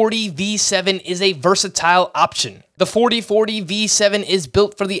 4040 V7 is a versatile option. The 4040 V7 is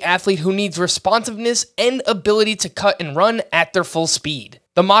built for the athlete who needs responsiveness and ability to cut and run at their full speed.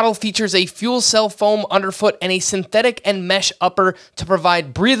 The model features a fuel cell foam underfoot and a synthetic and mesh upper to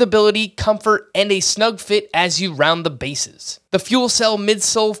provide breathability, comfort, and a snug fit as you round the bases. The fuel cell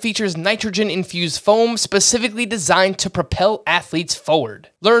midsole features nitrogen-infused foam specifically designed to propel athletes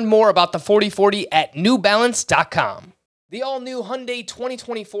forward. Learn more about the 4040 at newbalance.com. The all-new Hyundai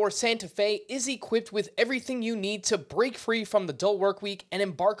 2024 Santa Fe is equipped with everything you need to break free from the dull work week and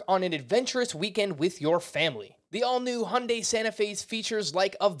embark on an adventurous weekend with your family. The all-new Hyundai Santa Fe's features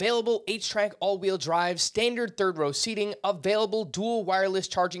like available H-Track all-wheel drive, standard third-row seating, available dual wireless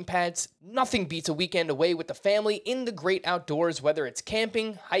charging pads. Nothing beats a weekend away with the family in the great outdoors, whether it's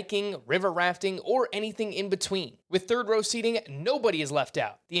camping, hiking, river rafting, or anything in between. With third-row seating, nobody is left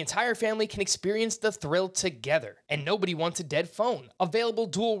out. The entire family can experience the thrill together, and nobody wants a dead phone. Available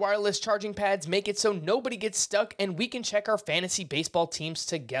dual wireless charging pads make it so nobody gets stuck, and we can check our fantasy baseball teams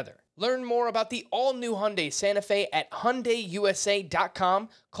together. Learn more about the all-new Hyundai Santa Fe at HyundaiUSA.com.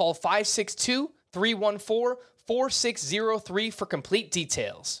 Call 562-314-4603 for complete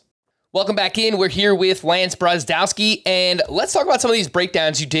details. Welcome back in. We're here with Lance Brozdowski, and let's talk about some of these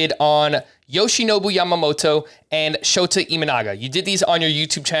breakdowns you did on Yoshinobu Yamamoto and Shota Imanaga. You did these on your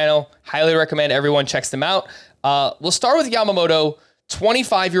YouTube channel. Highly recommend everyone checks them out. We'll start with Yamamoto.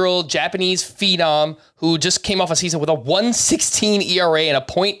 25-year-old Japanese phenom who just came off a season with a 1.16 ERA and a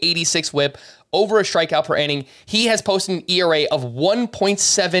 .86 whip, over a strikeout per inning. He has posted an ERA of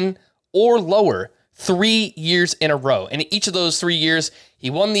 1.7 or lower 3 years in a row. And in each of those 3 years, he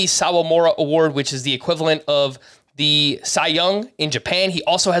won the Sawamura Award, which is the equivalent of the Cy Young in Japan. He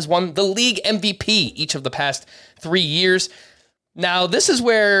also has won the league MVP each of the past 3 years. Now, this is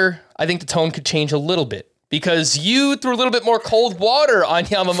where I think the tone could change a little bit, because you threw a little bit more cold water on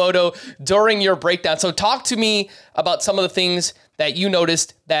Yamamoto during your breakdown. So talk to me about some of the things that you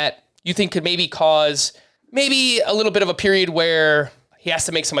noticed that you think could maybe cause maybe a little bit of a period where he has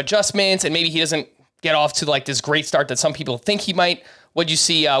to make some adjustments and maybe he doesn't get off to like this great start that some people think he might. What'd you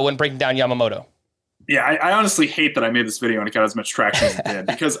see when breaking down Yamamoto? Yeah, I honestly hate that I made this video and it got as much traction as it did,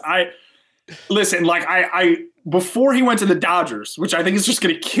 because listen, like I before he went to the Dodgers, which I think is just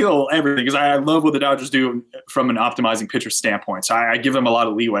going to kill everything, because I love what the Dodgers do from an optimizing pitcher standpoint. So I give them a lot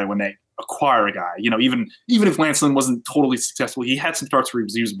of leeway when they acquire a guy. You know, even if Lance Lynn wasn't totally successful, he had some starts where he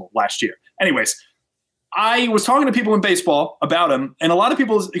was usable last year. Anyways, I was talking to people in baseball about him, and a lot of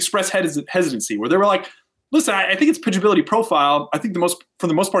people expressed hesitancy where they were like, listen, I think it's pitchability profile. I think for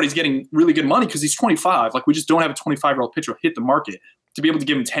the most part, he's getting really good money because he's 25. Like, we just don't have a 25-year-old pitcher hit the market to be able to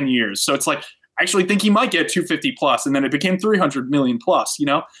give him 10 years. So it's like, I actually think he might get 250 plus, and then it became 300 million plus, you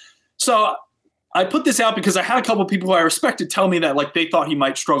know? So I put this out because I had a couple of people who I respected tell me that like they thought he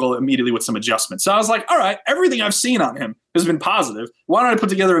might struggle immediately with some adjustments. So I was like, all right, everything I've seen on him has been positive. Why don't I put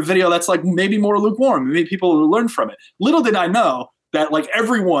together a video that's like maybe more lukewarm? Maybe people will learn from it. Little did I know that like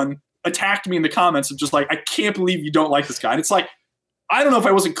everyone attacked me in the comments of just like, I can't believe you don't like this guy. And it's like, I don't know if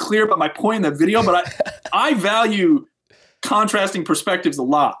I wasn't clear about my point in that video, but I value contrasting perspectives a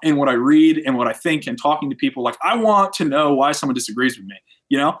lot in what I read and what I think and talking to people. Like, I want to know why someone disagrees with me,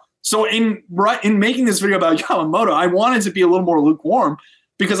 you know? So in making this video about Yamamoto, I wanted to be a little more lukewarm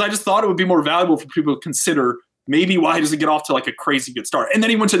because I just thought it would be more valuable for people to consider maybe why he doesn't get off to like a crazy good start. And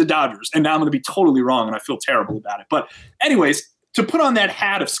then he went to the Dodgers, and now I'm going to be totally wrong, and I feel terrible about it. But anyways, to put on that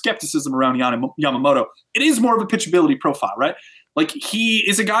hat of skepticism around Yamamoto, it is more of a pitchability profile, right? Like, he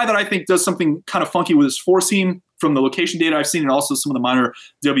is a guy that I think does something kind of funky with his four seam from the location data I've seen, and also some of the minor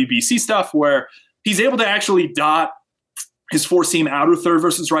WBC stuff, where he's able to actually dot his four seam outer third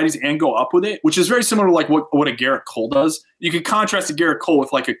versus righties and go up with it, which is very similar to like what a Garrett Cole does. You could contrast a Garrett Cole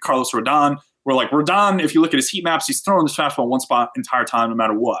with like a Carlos Rodon, where like Rodon, if you look at his heat maps, he's throwing this fastball in one spot entire time, no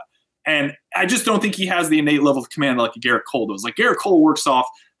matter what. And I just don't think he has the innate level of command like a Garrett Cole does. Like, Garrett Cole works off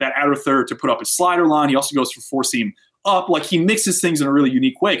that outer third to put up his slider line. He also goes for four seam up. Like, he mixes things in a really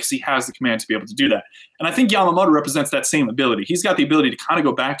unique way because he has the command to be able to do that. And I think Yamamoto represents that same ability. He's got the ability to kind of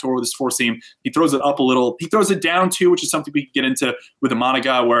go back to over this four seam. He throws it up a little. He throws it down too, which is something we can get into with a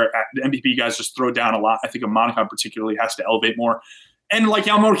Monaga, where the MVP guys just throw down a lot. I think a Monaga particularly has to elevate more. And like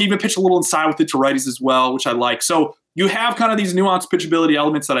Yamamoto can even pitch a little inside with it to righties as well, which I like. So you have kind of these nuanced pitchability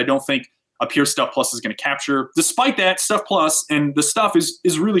elements that I don't think a pure Stuff Plus is going to capture. Despite that, Stuff Plus and the stuff is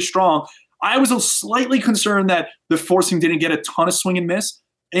really strong. I was slightly concerned that the four seam didn't get a ton of swing and miss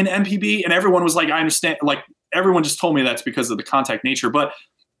in MPB, and everyone was like, I understand. Like, everyone just told me that's because of the contact nature. But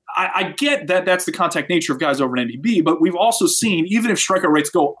I get that that's the contact nature of guys over in MPB, but we've also seen, even if strikeout rates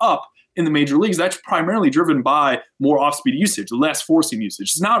go up in the major leagues, that's primarily driven by more off-speed usage, less four-seam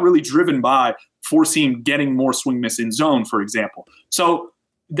usage. It's not really driven by four-seam getting more swing miss in zone, for example. So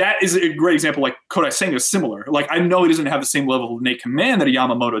that is a great example. Like Kodai Senga is similar. Like, I know he doesn't have the same level of innate command that a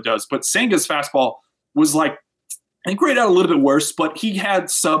Yamamoto does, but Senga's fastball was like, I think rated out a little bit worse, but he had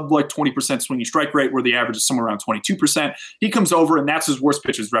sub like 20% swinging strike rate, where the average is somewhere around 22%. He comes over, and that's his worst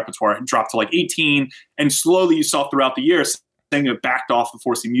pitches repertoire. It dropped to like 18, and slowly you saw throughout the year Senga backed off the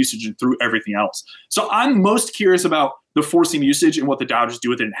four-seam usage and threw everything else. So I'm most curious about the four-seam usage and what the Dodgers do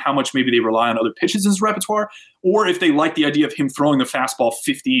with it, and how much maybe they rely on other pitches in his repertoire, or if they like the idea of him throwing the fastball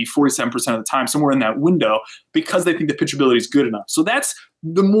 47% of the time, somewhere in that window, because they think the pitchability is good enough. So that's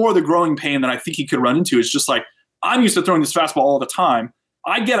the growing pain that I think he could run into, is just like, I'm used to throwing this fastball all the time.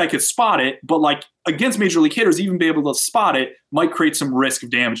 I get I could spot it, but like against major league hitters, even be able to spot it might create some risk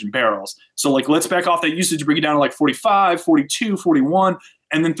of damage in barrels. So like, let's back off that usage, bring it down to like 45, 42, 41,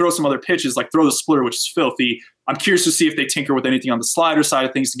 and then throw some other pitches, like throw the splitter, which is filthy. I'm curious to see if they tinker with anything on the slider side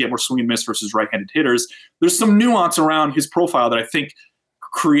of things to get more swing and miss versus right-handed hitters. There's some nuance around his profile that I think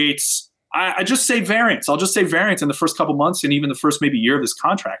creates, I just say variance. I'll just say variance in the first couple months and even the first maybe year of this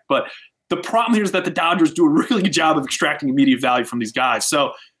contract. But the problem here is that the Dodgers do a really good job of extracting immediate value from these guys.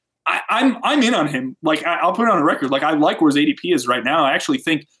 So I'm in on him. Like, I'll put it on a record. Like, I like where his ADP is right now. I actually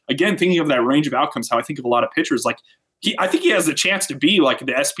think, again, thinking of that range of outcomes, how I think of a lot of pitchers, like I think he has a chance to be like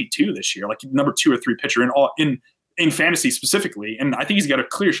the SP2 this year, like number 2 or 3 pitcher in fantasy specifically. And I think he's got a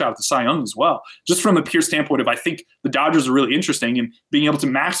clear shot at the Cy Young as well. Just from a pure standpoint of, I think the Dodgers are really interesting in being able to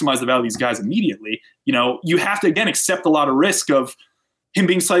maximize the value of these guys immediately. You know, you have to, again, accept a lot of risk of him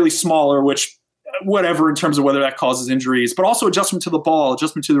being slightly smaller, which whatever in terms of whether that causes injuries, but also adjustment to the ball,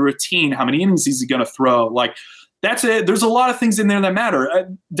 adjustment to the routine, how many innings is he going to throw? Like, that's it. There's a lot of things in there that matter.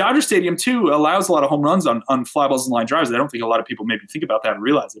 Dodger Stadium, too, allows a lot of home runs on fly balls and line drives. I don't think a lot of people maybe think about that and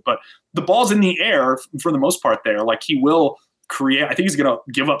realize it, but the ball's in the air for the most part there. Like, he will create, I think he's going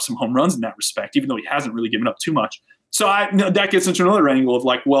to give up some home runs in that respect, even though he hasn't really given up too much. So that gets into another angle of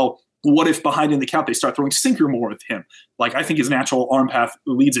like, well, what if behind in the count they start throwing sinker more with him? Like, I think his natural arm path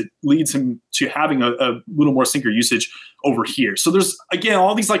leads him to having a little more sinker usage over here. So there's, again,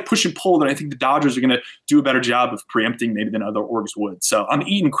 all these like push and pull that I think the Dodgers are going to do a better job of preempting maybe than other orgs would. So I'm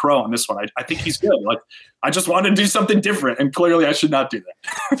eating crow on this one. I think he's good. Like, I just wanted to do something different, and clearly I should not do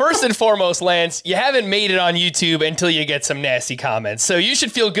that. First and foremost, Lance, you haven't made it on YouTube until you get some nasty comments. So you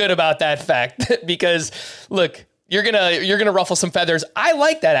should feel good about that fact because, look, you're gonna ruffle some feathers. I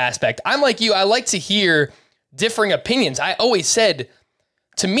like that aspect. I'm like you. I like to hear differing opinions. I always said,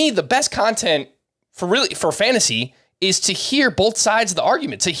 to me, the best content for fantasy is to hear both sides of the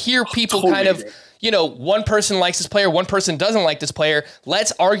argument, to hear people kind of, one person likes this player, one person doesn't like this player.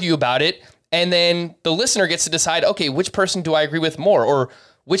 Let's argue about it. And then the listener gets to decide, okay, which person do I agree with more, or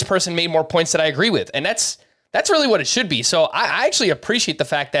which person made more points that I agree with? And that's really what it should be. So I actually appreciate the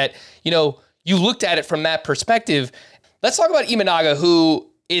fact that, you looked at it from that perspective. Let's talk about Imanaga, who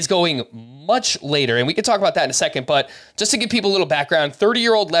is going much later, and we can talk about that in a second, but just to give people a little background,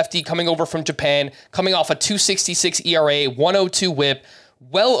 30-year-old lefty coming over from Japan, coming off a 2.66 ERA, 102 whip,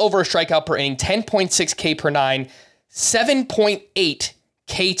 well over a strikeout per inning, 10.6 K per 9, 7.8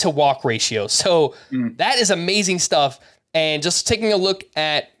 K to walk ratio. So that is amazing stuff. And just taking a look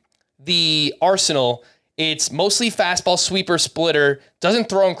at the arsenal, it's mostly fastball, sweeper, splitter, doesn't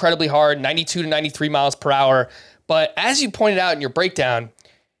throw incredibly hard, 92 to 93 miles per hour. But as you pointed out in your breakdown,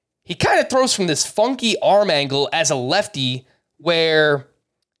 he kind of throws from this funky arm angle as a lefty where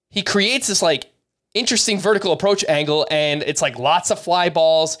he creates this like interesting vertical approach angle, and it's like lots of fly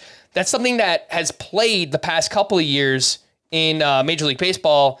balls. That's something that has played the past couple of years in Major League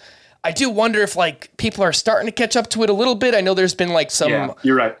Baseball. I do wonder if like people are starting to catch up to it a little bit. I know there's been like some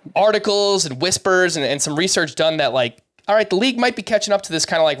you're right. articles and whispers and some research done that like, all right, the league might be catching up to this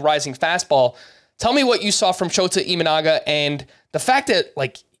kind of like rising fastball. Tell me what you saw from Shota Imanaga and the fact that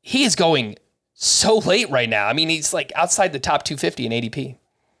like he is going so late right now. I mean, he's like outside the top 250 in ADP.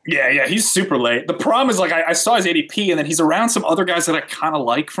 Yeah, he's super late. The problem is, like, I saw his ADP, and then he's around some other guys that I kind of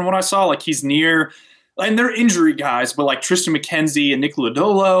like from what I saw. Like, he's near, and they're injury guys, but like Tristan McKenzie and Nick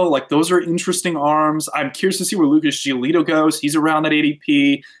Lodolo, like, those are interesting arms. I'm curious to see where Lucas Giolito goes. He's around that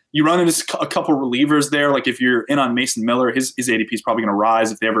ADP. You run into a couple relievers there. Like, if you're in on Mason Miller, his ADP is probably going to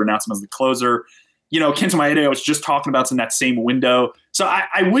rise if they ever announce him as the closer. Kenta Maeda, I was just talking about, is in that same window. So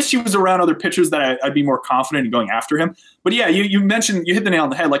I wish he was around other pitchers that I'd be more confident in going after him. But yeah, you mentioned, you hit the nail on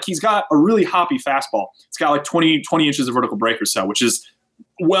the head. Like, he's got a really hoppy fastball. It's got like 20 inches of vertical break or so, which is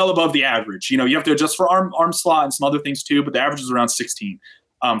well above the average. You have to adjust for arm slot and some other things too, but the average is around 16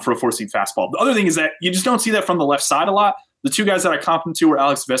 for a four-seam fastball. The other thing is that you just don't see that from the left side a lot. The two guys that I comped him to were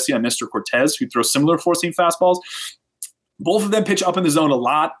Alex Vesia and Mr. Cortez, who throw similar four-seam fastballs. Both of them pitch up in the zone a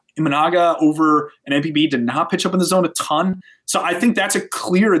lot. Imanaga over an MPB did not pitch up in the zone a ton. So I think that's a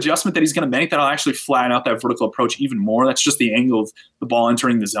clear adjustment that he's going to make that'll actually flatten out that vertical approach even more. That's just the angle of the ball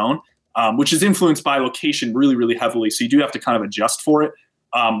entering the zone, which is influenced by location really, really heavily. So you do have to kind of adjust for it.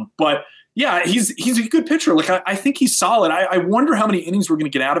 But yeah, he's a good pitcher. Like, I think he's solid. I wonder how many innings we're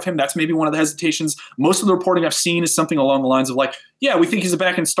going to get out of him. That's maybe one of the hesitations. Most of the reporting I've seen is something along the lines of like, yeah, we think he's a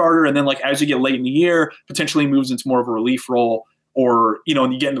back-end starter. And then, like, as you get late in the year, potentially moves into more of a relief role. Or,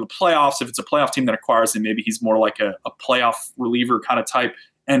 and you get into the playoffs, if it's a playoff team that acquires him, maybe he's more like a playoff reliever kind of type.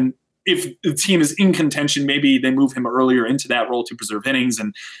 And if the team is in contention, maybe they move him earlier into that role to preserve innings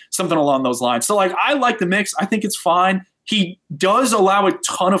and something along those lines. So, like, I like the mix. I think it's fine. He does allow a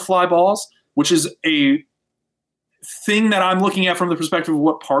ton of fly balls, which is a thing that I'm looking at from the perspective of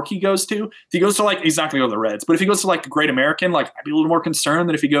what park he goes to. If he goes to, like, he's not going to go to the Reds, but if he goes to, like, Great American, like, I'd be a little more concerned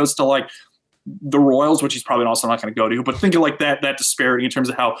than if he goes to, like, the Royals, which he's probably also not going to go to. But think of, like, that disparity in terms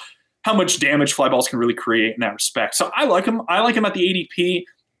of how much damage fly balls can really create in that respect. So I like him. I like him at the ADP.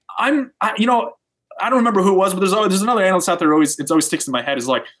 I don't remember who it was, but there's another analyst out there. It always sticks in my head is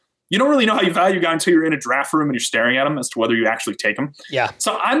like, you don't really know how you value a guy until you're in a draft room and you're staring at him as to whether you actually take him. Yeah.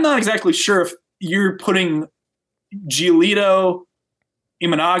 So I'm not exactly sure if you're putting Giolito,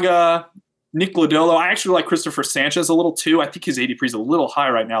 Imanaga, Nick Lodolo. I actually like Christopher Sanchez a little too. I think his ADP is a little high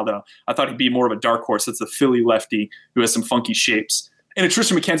right now, though. I thought he'd be more of a dark horse. It's the Philly lefty who has some funky shapes. And a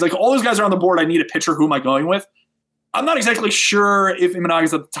Tristan McKenzie. Like, all those guys are on the board. I need a pitcher. Who am I going with? I'm not exactly sure if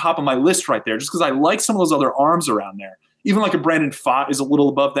Imanaga's at the top of my list right there, just because I like some of those other arms around there. Even like a Brandon Pfaadt is a little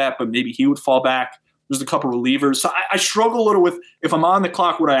above that, but maybe he would fall back. There's a couple relievers. So I struggle a little with, if I'm on the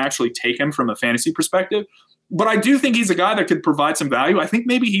clock, would I actually take him from a fantasy perspective? But I do think he's a guy that could provide some value. I think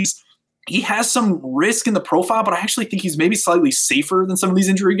maybe he has some risk in the profile, but I actually think he's maybe slightly safer than some of these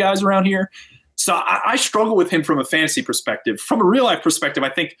injury guys around here. So I struggle with him from a fantasy perspective. From a real life perspective, I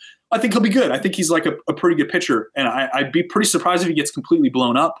think he'll be good. I think he's like a pretty good pitcher, and I'd be pretty surprised if he gets completely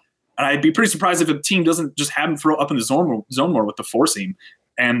blown up. And I'd be pretty surprised if a team doesn't just have him throw up in the zone more with the four seam,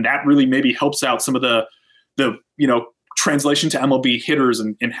 and that really maybe helps out some of the translation to MLB hitters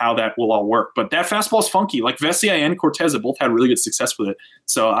and how that will all work. But that fastball is funky. Like, Vesia and Cortez have both had really good success with it.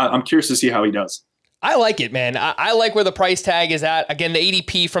 So I'm curious to see how he does. I like it, man. I like where the price tag is at. Again, the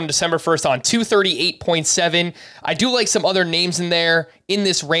ADP from December 1st on 238.7. I do like some other names in there in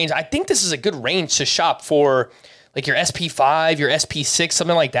this range. I think this is a good range to shop for, like, your SP5, your SP6,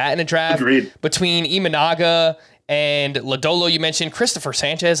 something like that in a draft. Agreed. Between Imanaga and Lodolo, you mentioned Christopher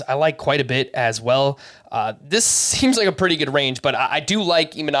Sanchez, I like quite a bit as well. This seems like a pretty good range, but I do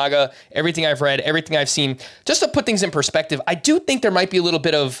like Imanaga, everything I've read, everything I've seen. Just to put things in perspective, I do think there might be a little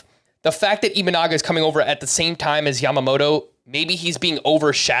bit of the fact that Imanaga is coming over at the same time as Yamamoto. Maybe he's being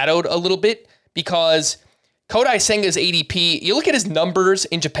overshadowed a little bit because Kodai Senga's ADP, you look at his numbers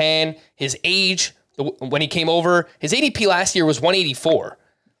in Japan, his age, when he came over, his ADP last year was 184.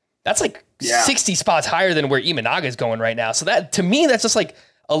 That's like 60 spots higher than where Imanaga is going right now. So that, to me, that's just like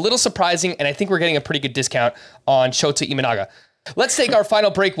a little surprising, and I think we're getting a pretty good discount on Shota Imanaga. Let's take our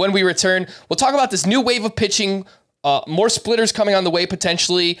final break. When we return, we'll talk about this new wave of pitching, more splitters coming on the way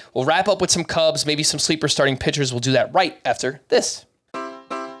potentially. We'll wrap up with some Cubs, maybe some sleeper starting pitchers. We'll do that right after this.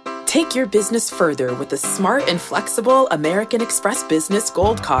 Take your business further with the smart and flexible American Express Business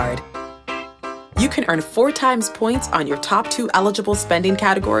Gold Card. You can earn 4 times points on your top 2 eligible spending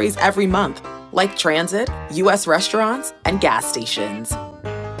categories every month, like transit, U.S. restaurants, and gas stations.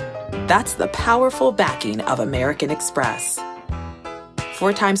 That's the powerful backing of American Express.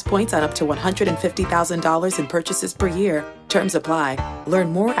 4 times points on up to $150,000 in purchases per year. Terms apply.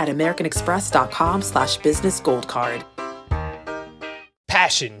 Learn more at americanexpress.com/businessgoldcard.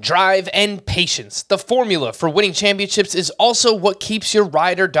 Passion, drive, and patience. The formula for winning championships is also what keeps your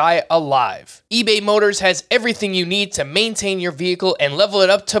ride or die alive. eBay Motors has everything you need to maintain your vehicle and level it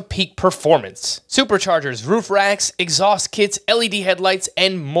up to peak performance. Superchargers, roof racks, exhaust kits, LED headlights,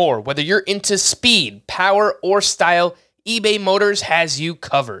 and more. Whether you're into speed, power, or style, eBay Motors has you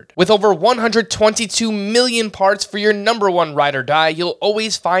covered. With over 122 million parts for your number one ride or die, you'll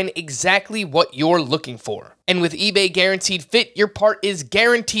always find exactly what you're looking for. And with eBay Guaranteed Fit, your part is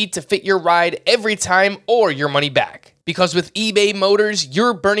guaranteed to fit your ride every time or your money back. Because with eBay Motors,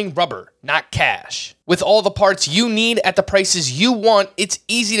 you're burning rubber, not cash. With all the parts you need at the prices you want, it's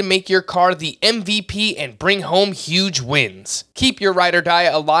easy to make your car the MVP and bring home huge wins. Keep your ride or die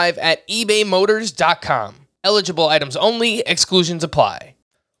alive at ebaymotors.com. Eligible items only, exclusions apply.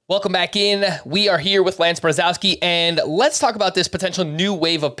 Welcome back in. We are here with Lance Brozdowski, and let's talk about this potential new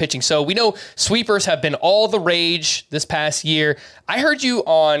wave of pitching. So we know sweepers have been all the rage this past year. I heard you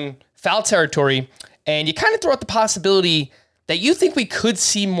on Foul Territory, and you kind of throw out the possibility that you think we could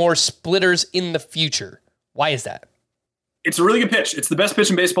see more splitters in the future. Why is that? It's a really good pitch. It's the best pitch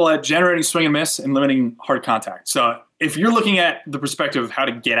in baseball at generating swing and miss and limiting hard contact. So if you're looking at the perspective of how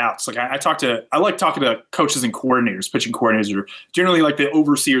to get outs, like I like talking to coaches and coordinators, pitching coordinators, or generally like the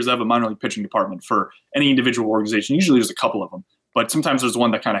overseers of a minor league pitching department for any individual organization. Usually there's a couple of them, but sometimes there's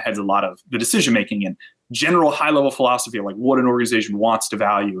one that kind of heads a lot of the decision making and general high level philosophy of like what an organization wants to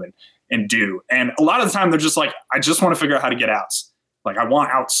value and do. And a lot of the time they're just like, I just want to figure out how to get outs. Like I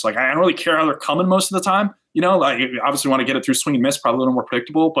want outs. Like I don't really care how they're coming most of the time. You know, like obviously want to get it through swing and miss, probably a little more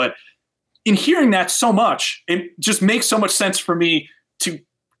predictable. But in hearing that so much, it just makes so much sense for me to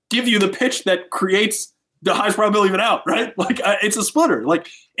give you the pitch that creates the highest probability of an out, right? Like it's a splitter. Like,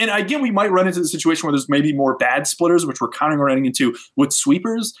 and again, we might run into the situation where there's maybe more bad splitters, which we're kind of running into with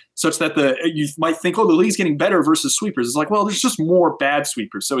sweepers, such that you might think, oh, the league's getting better versus sweepers. It's like, well, there's just more bad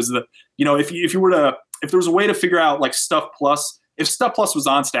sweepers. So if there was a way to figure out like Stuff Plus. If Stuff Plus was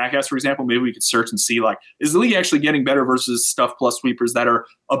on StatCast, for example, maybe we could search and see, like, is the league actually getting better versus Stuff Plus sweepers that are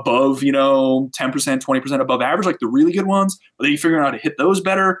above, 10%, 20% above average, like the really good ones? Are they figuring out how to hit those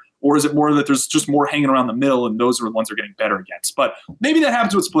better? Or is it more that there's just more hanging around the middle and those are the ones they're getting better against? But maybe that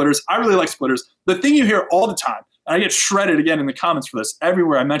happens with splitters. I really like splitters. The thing you hear all the time, and I get shredded again in the comments for this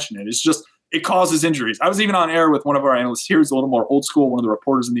everywhere I mention it, is just it causes injuries. I was even on air with one of our analysts here who's a little more old school, one of the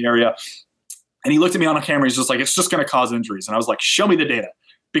reporters in the area. And he looked at me on a camera. He's just like, it's just going to cause injuries. And I was like, show me the data,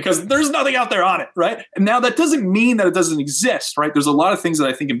 because there's nothing out there on it, right? And now that doesn't mean that it doesn't exist, right? There's a lot of things that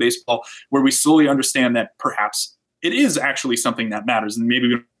I think in baseball where we slowly understand that perhaps it is actually something that matters. And maybe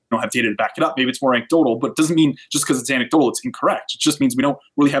we don't have data to back it up. Maybe it's more anecdotal, but it doesn't mean just because it's anecdotal, it's incorrect. It just means we don't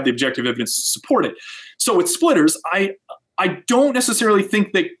really have the objective evidence to support it. So with splitters, I don't necessarily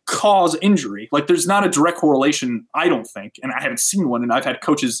think they cause injury. Like there's not a direct correlation, I don't think, and I haven't seen one. And I've had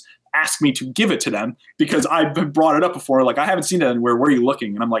coaches ask me to give it to them because I've brought it up before. Like, I haven't seen it anywhere. Where are you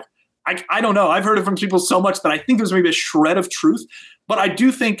looking? And I'm like, I don't know. I've heard it from people so much that I think there's maybe a shred of truth, but I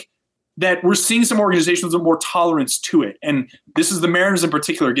do think that we're seeing some organizations with more tolerance to it. And this is the Mariners in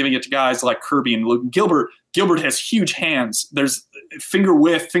particular giving it to guys like Kirby and Logan Gilbert. Gilbert has huge hands. There's finger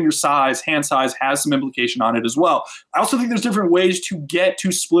width, finger size, hand size has some implication on it as well. I also think there's different ways to get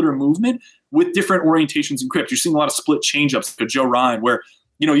to splitter movement with different orientations and grips. You're seeing a lot of split changeups to Joe Ryan where,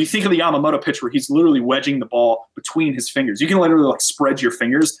 you think of the Yamamoto pitch where he's literally wedging the ball between his fingers. You can literally like spread your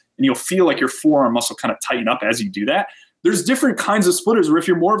fingers and you'll feel like your forearm muscle kind of tighten up as you do that. There's different kinds of splitters where if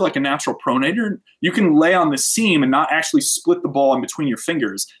you're more of like a natural pronator, you can lay on the seam and not actually split the ball in between your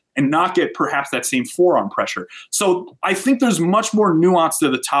fingers and not get perhaps that same forearm pressure. So I think there's much more nuance to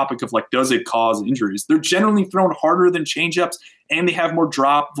the topic of like, does it cause injuries? They're generally thrown harder than changeups and they have more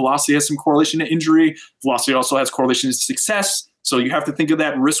drop. Velocity has some correlation to injury. Velocity also has correlation to success. So you have to think of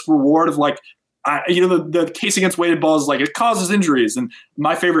that risk reward of like, the case against weighted balls, like it causes injuries. And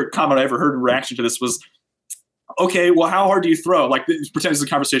my favorite comment I ever heard in reaction to this was, okay, well, how hard do you throw? Like, pretend it's a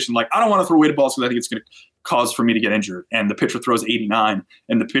conversation. Like, I don't want to throw weighted balls because I think it's going to cause for me to get injured. And the pitcher throws 89,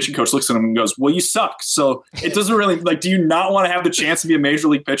 and the pitching coach looks at him and goes, well, you suck. So it doesn't really, like, do you not want to have the chance to be a major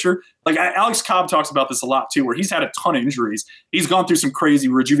league pitcher? Like, Alex Cobb talks about this a lot, too, where he's had a ton of injuries. He's gone through some crazy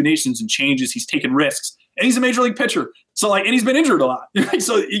rejuvenations and changes. He's taken risks, and he's a major league pitcher. So, like, and he's been injured a lot.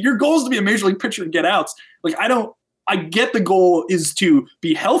 So your goal is to be a major league pitcher and get outs. Like, I get the goal is to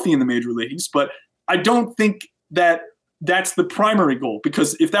be healthy in the major leagues, but I don't think that's the primary goal,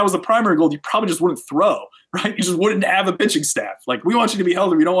 because if that was the primary goal, you probably just wouldn't throw, right? You just wouldn't have a pitching staff. Like, we want you to be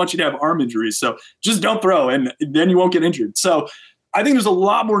healthy. We don't want you to have arm injuries. So just don't throw, and then you won't get injured. So I think there's a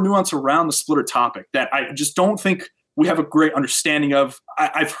lot more nuance around the splitter topic that I just don't think we have a great understanding of.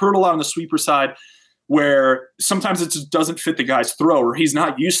 I've heard a lot on the sweeper side where sometimes it just doesn't fit the guy's throw, or he's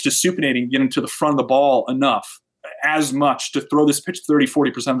not used to supinating, getting to the front of the ball enough as much to throw this pitch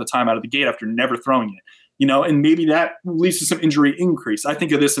 30-40% of the time out of the gate after never throwing it, and maybe that leads to some injury increase. I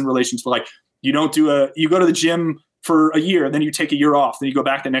think of this in relation to like, you go to the gym for a year, then you take a year off, then you go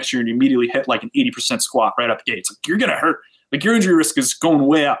back the next year and you immediately hit like an 80% squat right out the gate. It's like, you're going to hurt. Like your injury risk is going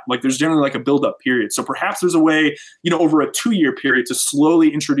way up. Like there's generally like a build-up period. So perhaps there's a way, over a 2-year period to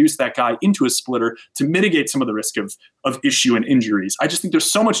slowly introduce that guy into a splitter to mitigate some of the risk of issue and injuries. I just think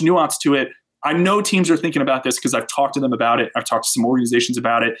there's so much nuance to it. I know teams are thinking about this because I've talked to them about it. I've talked to some organizations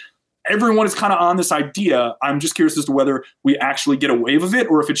about it. Everyone is kind of on this idea. I'm just curious as to whether we actually get a wave of it,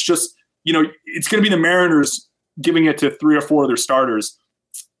 or if it's just, it's going to be the Mariners giving it to 3 or 4 of their starters,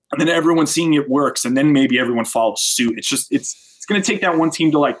 and then everyone seeing it works, and then maybe everyone follows suit. It's just it's going to take that one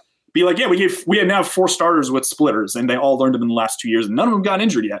team to like be like, yeah, we had now 4 starters with splitters, and they all learned them in the last 2 years, and none of them got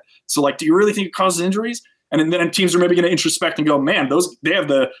injured yet. So like, do you really think it causes injuries? And then teams are maybe going to introspect and go, man, they have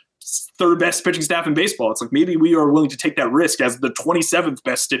the 3rd best pitching staff in baseball. It's like, maybe we are willing to take that risk as the 27th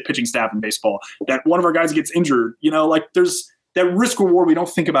best pitching staff in baseball, that one of our guys gets injured. Like there's that risk reward we don't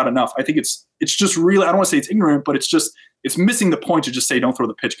think about enough. I think it's just really, I don't want to say it's ignorant, but it's missing the point to just say don't throw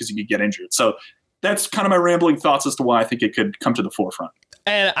the pitch because you could get injured. So that's kind of my rambling thoughts as to why I think it could come to the forefront.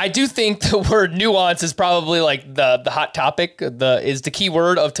 And I do think the word nuance is probably like the hot topic, is the key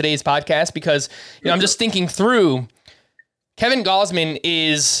word of today's podcast, because I'm just thinking through. Kevin Gausman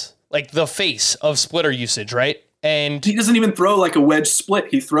is like the face of splitter usage, right? And he doesn't even throw like a wedge split.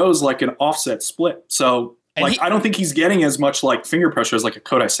 He throws like an offset split. So I don't think he's getting as much like finger pressure as like a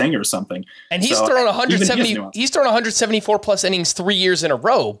Kodai Senga or something. And he's thrown 170. He's thrown 174 plus innings 3 years in a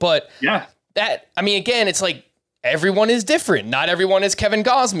row. But yeah, again, it's like everyone is different. Not everyone is Kevin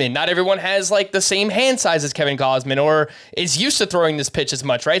Gausman. Not everyone has like the same hand size as Kevin Gausman or is used to throwing this pitch as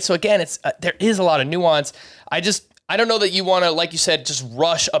much, right? So again, there is a lot of nuance. I don't know that you want to, like you said, just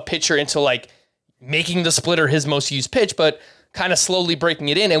rush a pitcher into like making the splitter his most used pitch, but kind of slowly breaking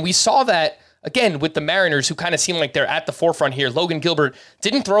it in. And we saw that again with the Mariners, who kind of seem like they're at the forefront here. Logan Gilbert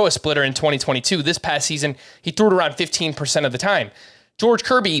didn't throw a splitter in 2022. This past season, he threw it around 15% of the time. George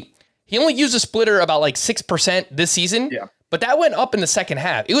Kirby, he only used a splitter about like 6% this season, but that went up in the second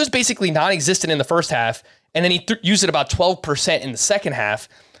half. It was basically non-existent in the first half, and then he used it about 12% in the second half.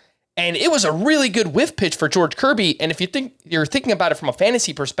 And it was a really good whiff pitch for George Kirby. And if you're thinking about it from a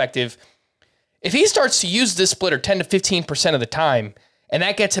fantasy perspective, if he starts to use this splitter 10 to 15% of the time, and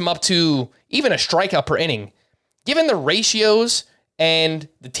that gets him up to even a strikeout per inning, given the ratios and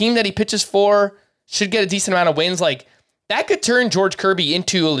the team that he pitches for should get a decent amount of wins, like that could turn George Kirby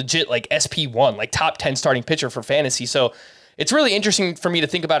into a legit like SP1, like top 10 starting pitcher for fantasy. So it's really interesting for me to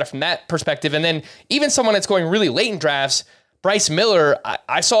think about it from that perspective. And then even someone that's going really late in drafts, Bryce Miller,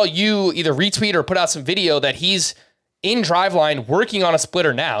 I saw you either retweet or put out some video that he's in Driveline working on a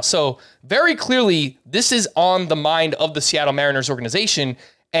splitter now. So very clearly, this is on the mind of the Seattle Mariners organization,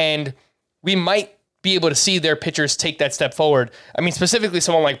 and we might be able to see their pitchers take that step forward. I mean, specifically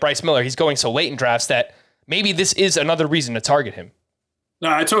someone like Bryce Miller, he's going so late in drafts that maybe this is another reason to target him. No,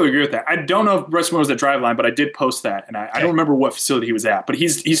 I totally agree with that. I don't know if Bryce Miller was at Driveline, but I did post that, and I don't remember what facility he was at, but he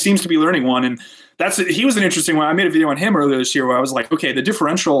seems to be learning one, and he was an interesting one. I made a video on him earlier this year where I was like, okay, the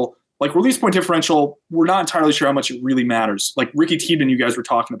differential, like release point differential, we're not entirely sure how much it really matters. Like Ricky Tiedemann, you guys were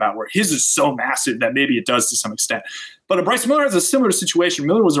talking about, where his is so massive that maybe it does to some extent. But Bryce Miller has a similar situation.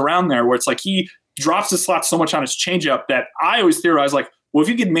 Miller was around there where it's like he drops the slot so much on his changeup that I always theorize like, well, if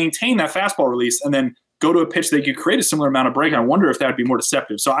you could maintain that fastball release and then go to a pitch that could create a similar amount of break, I wonder if that would be more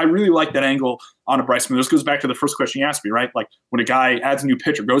deceptive. So I really like that angle on a Bryce Miller. This goes back to the first question you asked me, right? Like when a guy adds a new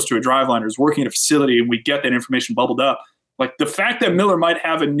pitch or goes to a Driveline or is working at a facility and we get that information bubbled up, like the fact that Miller might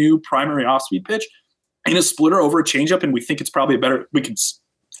have a new primary off-speed pitch in a splitter over a changeup, and we think it's probably we can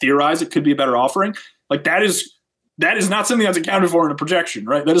theorize it could be a better offering. Like that is not something that's accounted for in a projection,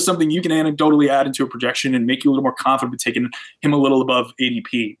 right? That is something you can anecdotally add into a projection and make you a little more confident with taking him a little above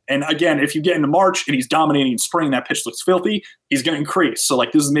ADP. And again, if you get into March and he's dominating in spring, that pitch looks filthy, he's going to increase. So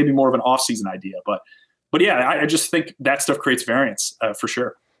like this is maybe more of an off-season idea, but yeah, I just think that stuff creates variance for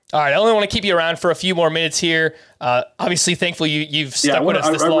sure. All right, I only want to keep you around for a few more minutes here. Obviously, thankfully, you've stuck with us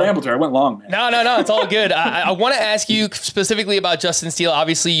this long. I rambled here. I went long, man. No, it's all good. I want to ask you specifically about Justin Steele.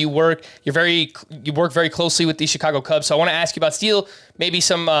 Obviously, you work very closely with the Chicago Cubs, so I want to ask you about Steele, maybe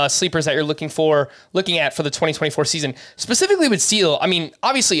some sleepers that you're looking at for the 2024 season. Specifically with Steele, I mean,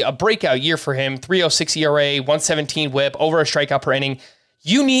 obviously, a breakout year for him, 3.06 ERA, 117 whip, over a strikeout per inning.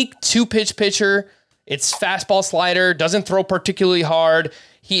 Unique two-pitch pitcher. It's fastball slider, doesn't throw particularly hard.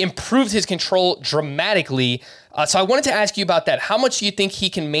 He improved his control dramatically. So I wanted to ask you about that. How much do you think he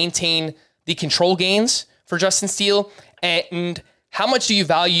can maintain the control gains for Justin Steele? And how much do you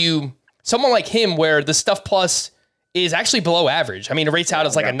value someone like him where the stuff plus is actually below average? I mean, it rates out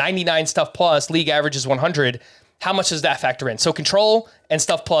as like a 99 stuff plus, league average is 100. How much does that factor in? So control and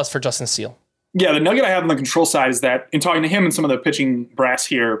stuff plus for Justin Steele. Yeah, the nugget I have on the control side is that in talking to him and some of the pitching brass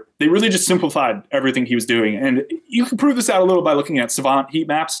here, they really just simplified everything he was doing. And you can prove this out a little by looking at Savant heat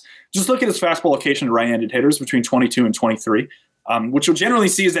maps. Just look at his fastball location to right-handed hitters between 22 and 23. What you'll generally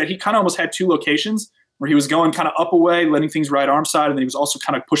see is that he kind of almost had two locations where he was going kind of up away, letting things right arm side, and then he was also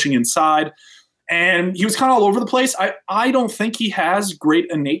kind of pushing inside. And he was kind of all over the place. I don't think he has great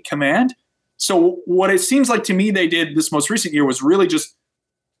innate command. So what it seems like to me they did this most recent year was really just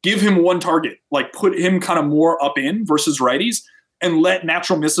give him one target, like put him kind of more up in versus righties and let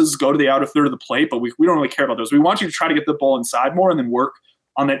natural misses go to the outer third of the plate. But we don't really care about those. We want you to try to get the ball inside more and then work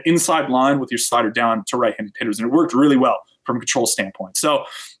on that inside line with your slider down to right-handed hitters. And it worked really well from a control standpoint. So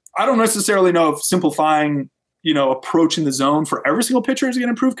I don't necessarily know if simplifying, approach in the zone for every single pitcher is going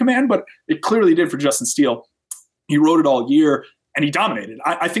to improve command, but it clearly did for Justin Steele. He rode it all year and he dominated.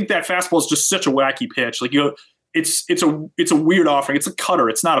 I think that fastball is just such a wacky pitch. Like, it's a weird offering. It's a cutter.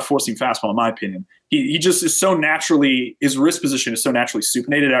 It's not a four-seam fastball, in my opinion. He just is so naturally, his wrist position is so naturally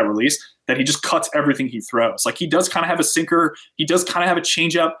supinated at release that he just cuts everything he throws. Like, he does kind of have a sinker. He does kind of have a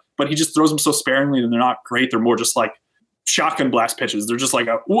changeup, but he just throws them so sparingly and they're not great. They're more just like shotgun blast pitches. They're just like,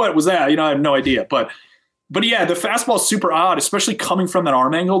 what was that? I have no idea. But yeah, the fastball is super odd, especially coming from that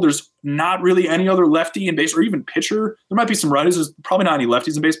arm angle. There's not really any other lefty in base or even pitcher. There might be some righties. There's probably not any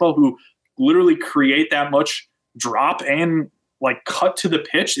lefties in baseball who literally create that much drop and like cut to the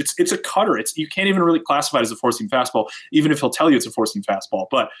pitch. It's a cutter. You can't even really classify it as a four-seam fastball, even if he'll tell you it's a four-seam fastball.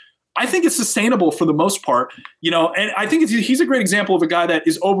 But I think it's sustainable for the most part, and I think he's a great example of a guy that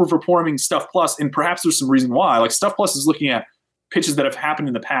is overperforming Stuff Plus, and perhaps there's some reason why. Like, Stuff Plus is looking at pitches that have happened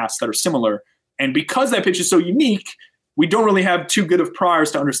in the past that are similar, and because that pitch is so unique, we don't really have too good of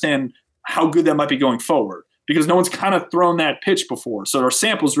priors to understand how good that might be going forward, because no one's kind of thrown that pitch before. So our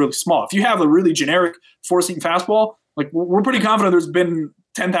sample is really small. If you have a really generic four-seam fastball, like, we're pretty confident there's been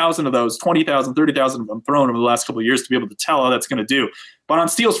 10,000 of those, 20,000, 30,000 of them thrown over the last couple of years to be able to tell how that's going to do. But on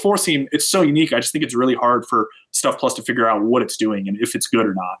Steele's four-seam, it's so unique. I just think it's really hard for Stuff Plus to figure out what it's doing and if it's good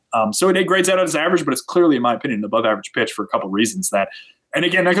or not. So it grades out as average, but it's clearly, in my opinion, an above-average pitch for a couple of reasons. And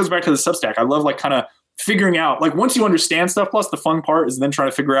again, that goes back to the Substack. I love kind of figuring out, like, once you understand Stuff Plus, the fun part is then trying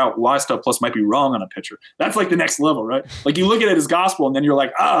to figure out why Stuff Plus might be wrong on a pitcher. That's like the next level, right? Like, you look at it as gospel and then you're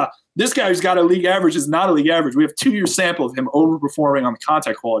like, this guy who's got a league average is not a league average. We have 2-year sample of him overperforming on the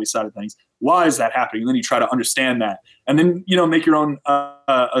contact quality side of things. Why is that happening? And then you try to understand that and then, make your own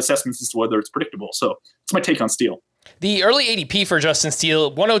assessments as to whether it's predictable. So it's my take on Steele. The early ADP for Justin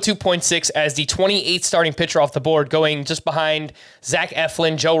Steele, 102.6 as the 28th starting pitcher off the board, going just behind Zach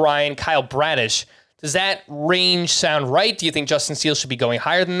Eflin, Joe Ryan, Kyle Bradish. Does that range sound right? Do you think Justin Steele should be going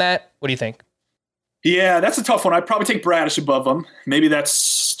higher than that? What do you think? Yeah, that's a tough one. I'd probably take Bradish above him. Maybe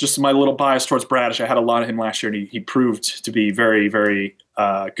that's just my little bias towards Bradish. I had a lot of him last year, and he proved to be very, very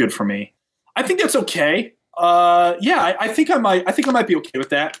good for me. I think that's okay. I think I might be okay with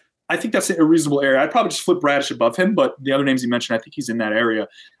that. I think that's a reasonable area. I'd probably just flip Bradish above him, but the other names you mentioned, I think he's in that area.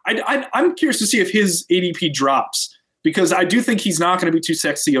 I'm curious to see if his ADP drops, because I do think he's not going to be too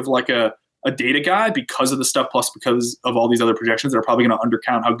sexy of like a data guy because of the Stuff Plus, because of all these other projections that are probably going to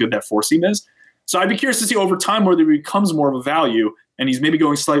undercount how good that four-seam is. So I'd be curious to see over time whether he becomes more of a value and he's maybe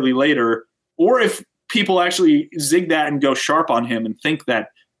going slightly later, or if people actually zig that and go sharp on him and think that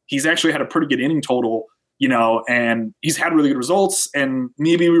he's actually had a pretty good inning total, and he's had really good results, and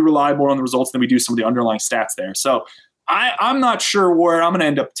maybe we rely more on the results than we do some of the underlying stats there. So I'm not sure where I'm going to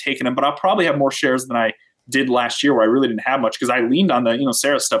end up taking him, but I'll probably have more shares than I did last year, where I really didn't have much because I leaned on the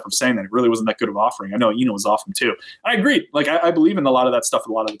Sarah stuff of saying that it really wasn't that good of offering. I know was off him too. I agree. Like, I believe in a lot of that stuff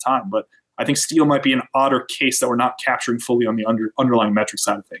a lot of the time, but I think Steele might be an odder case that we're not capturing fully on the underlying metric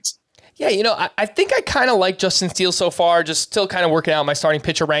side of things. Yeah, I think I kind of like Justin Steele so far, just still kind of working out my starting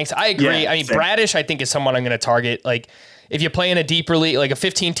pitcher ranks. I agree. Yeah, same. Bradish, I think, is someone I'm going to target. Like, if you play in a deeper league, like a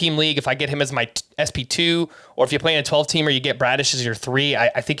 15-team league, if I get him as my SP2, or if you play in a 12-teamer, you get Bradish as your 3,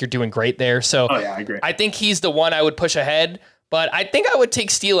 I think you're doing great there. So I agree. I think he's the one I would push ahead, but I think I would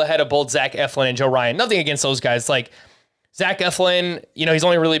take Steele ahead of both Zach Eflin and Joe Ryan. Nothing against those guys. Like, Zach Eflin, he's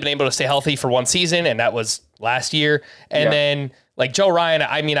only really been able to stay healthy for one season, and that was last year. And then, like, Joe Ryan,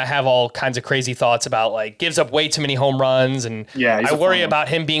 I have all kinds of crazy thoughts about, like, gives up way too many home runs, and I worry about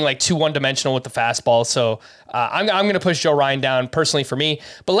him being, like, too one-dimensional with the fastball. So I'm going to push Joe Ryan down personally for me.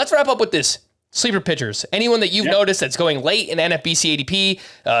 But let's wrap up with this Sleeper pitchers. Anyone that you've noticed that's going late in NFBC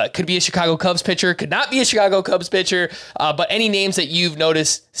ADP, could be a Chicago Cubs pitcher, could not be a Chicago Cubs pitcher, but any names that you've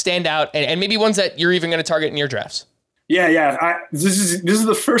noticed stand out, and maybe ones that you're even going to target in your drafts. Yeah. This is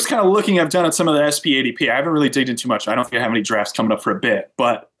the first kind of looking I've done at some of the SP ADP. I haven't really digged in too much. I don't think I have any drafts coming up for a bit,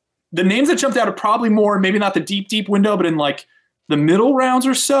 but the names that jumped out are probably more, maybe not the deep window, but in like the middle rounds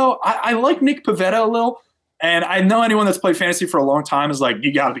or so. I like Nick Pivetta a little. And I know anyone that's played fantasy for a long time is like,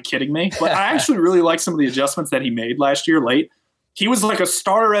 you got to be kidding me. But I actually really like some of the adjustments that he made last year late. He was like a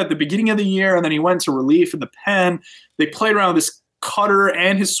starter at the beginning of the year, and then he went to relief in the pen. They played around with this cutter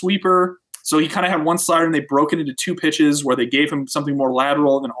and his sweeper. So he kind of had one slider, and they broke it into 2 pitches where they gave him something more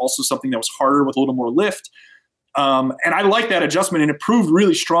lateral and then also something that was harder with a little more lift. And I like that adjustment, and it proved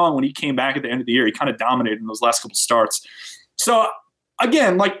really strong when he came back at the end of the year. He kind of dominated in those last couple starts. So,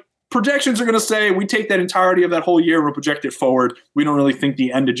 again, like, projections are going to say we take that entirety of that whole year and we'll project it forward. We don't really think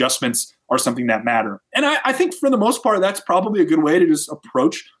the end adjustments are something that matter. And I think for the most part, that's probably a good way to just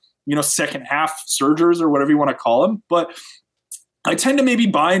approach, second half surgers or whatever you want to call them. But I tend to maybe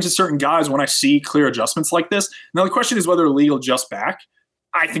buy into certain guys when I see clear adjustments like this. Now, the question is whether the league will adjust back.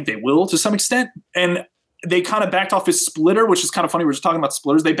 I think they will to some extent. And they kind of backed off his splitter, which is kind of funny. We're just talking about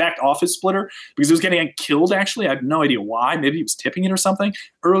splitters. They backed off his splitter because he was getting killed, actually. I have no idea why. Maybe he was tipping it or something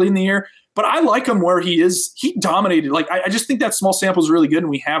early in the year. But I like him where he is. He dominated. Like, I just think that small sample is really good, and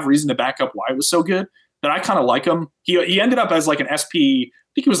we have reason to back up why it was so good that I kind of like him. He ended up as like an SP,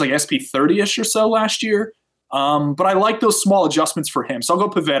 I think he was like SP 30-ish or so last year. But I like those small adjustments for him. So I'll go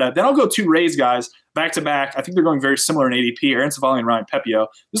Pivetta. Then I'll go 2 Rays guys back-to-back. I think they're going very similar in ADP, Aaron Civale and Ryan Pepio.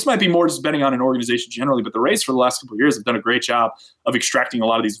 This might be more just betting on an organization generally, but the Rays for the last couple of years have done a great job of extracting a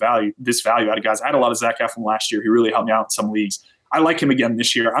lot of this value out of guys. I had a lot of Zach Eflin last year. He really helped me out in some leagues. I like him again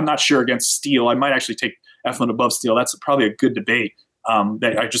this year. I'm not sure against Steele. I might actually take Eflin above Steele. That's probably a good debate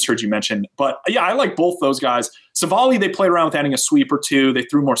that I just heard you mention. But, yeah, I like both those guys. Civale, they played around with adding a sweep or 2. They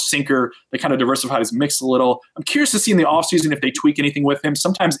threw more sinker. They kind of diversified his mix a little. I'm curious to see in the offseason if they tweak anything with him.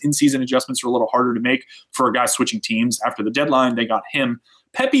 Sometimes in-season adjustments are a little harder to make for a guy switching teams. After the deadline, they got him.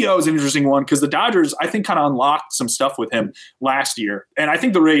 Pepio is an interesting one because the Dodgers, I think, kind of unlocked some stuff with him last year. And I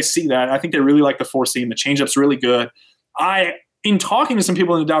think the Rays see that. I think they really like the 4-seam. The changeup's really good. In talking to some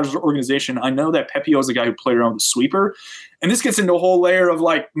people in the Dodgers organization, I know that Pepio is a guy who played around with a sweeper. And this gets into a whole layer of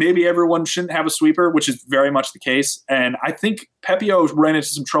like maybe everyone shouldn't have a sweeper, which is very much the case. And I think Pepio ran into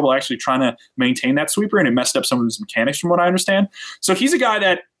some trouble actually trying to maintain that sweeper, and it messed up some of his mechanics from what I understand. So he's a guy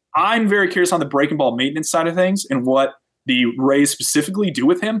that I'm very curious on the breaking ball maintenance side of things and what the Rays specifically do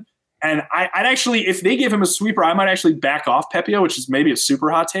with him. And I'd actually, if they give him a sweeper, I might actually back off Pepio, which is maybe a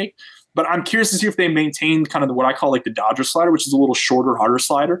super hot take. But I'm curious to see if they maintain kind of what I call like the Dodger slider, which is a little shorter, harder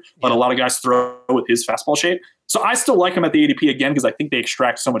slider, but a lot of guys throw with his fastball shape. So I still like him at the ADP again because I think they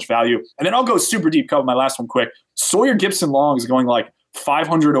extract so much value. And then I'll go super deep, cover my last one quick. Sawyer Gipson-Long is going like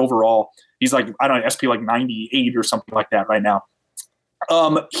 500 overall. He's like, I don't know, SP like 98 or something like that right now.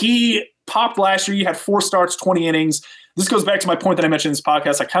 He popped last year. He had 4 starts, 20 innings. This goes back to my point that I mentioned in this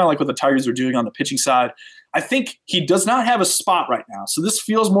podcast. I kind of like what the Tigers are doing on the pitching side. I think he does not have a spot right now. So this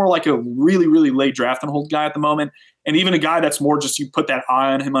feels more like a really, really late draft and hold guy at the moment. And even a guy that's more just you put that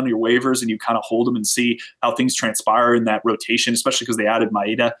eye on him on your waivers and you kind of hold him and see how things transpire in that rotation, especially because they added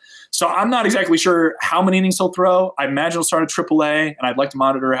Maeda. So I'm not exactly sure how many innings he'll throw. I imagine he'll start at AAA, and I'd like to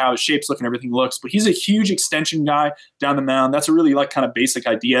monitor how his shape's look and everything looks. But he's a huge extension guy down the mound. That's a really like kind of basic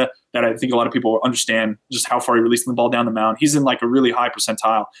idea that I think a lot of people understand just how far he releasing the ball down the mound. He's in like a really high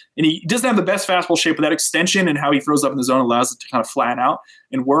percentile. And he doesn't have the best fastball shape, but that extension and how he throws up in the zone allows it to kind of flatten out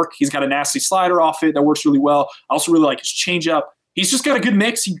and work. He's got a nasty slider off it that works really well. I also really like his changeup. He's just got a good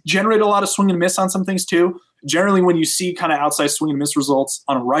mix. He generated a lot of swing and miss on some things too. Generally, when you see kind of outside swing and miss results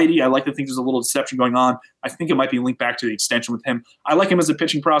on a righty, I like to think there's a little deception going on. I think it might be linked back to the extension with him. I like him as a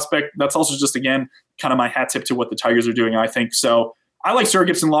pitching prospect. That's also just, again, kind of my hat tip to what the Tigers are doing, I think. So I like Sawyer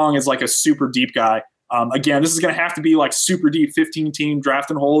Gipson-Long as like a super deep guy. Again, this is going to have to be like super deep 15-team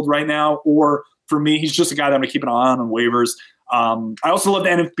draft and hold right now. Or for me, he's just a guy that I'm going to keep an eye on waivers. I also love the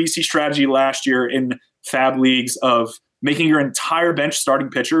NFBC strategy last year in Fab leagues of making your entire bench starting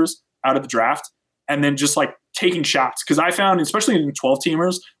pitchers out of the draft and then just like taking shots. Because I found, especially in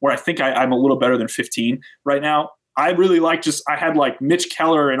 12-teamers, where I think I'm a little better than 15 right now, I really like I had like Mitch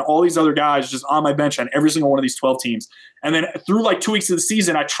Keller and all these other guys just on my bench on every single one of these 12 teams. And then through like 2 weeks of the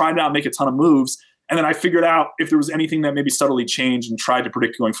season, I tried not to make a ton of moves. And then I figured out if there was anything that maybe subtly changed and tried to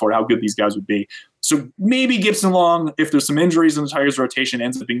predict going forward how good these guys would be. So maybe Gipson-Long, if there's some injuries in the Tigers rotation,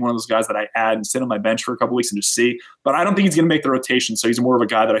 ends up being one of those guys that I add and sit on my bench for a couple weeks and just see. But I don't think he's going to make the rotation. So he's more of a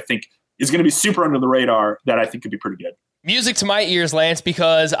guy that I think is going to be super under the radar that I think could be pretty good. Music to my ears, Lance,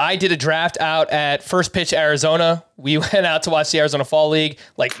 because I did a draft out at First Pitch, Arizona. We went out to watch the Arizona Fall League.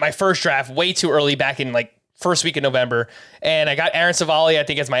 Like my first draft way too early back in like first week of November. And I got Aaron Savali, I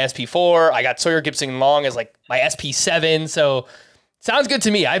think, as my SP4. I got Sawyer Gibson-Long as like my SP7. So sounds good to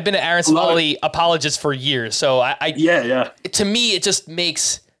me. I've been an Aaron Savali apologist for years. So to me, it just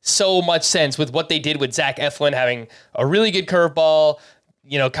makes so much sense with what they did with Zach Eflin having a really good curveball,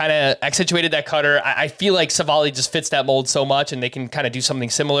 kind of accentuated that cutter. I feel like Savali just fits that mold so much, and they can kind of do something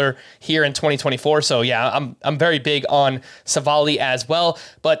similar here in 2024. So yeah, I'm very big on Savali as well.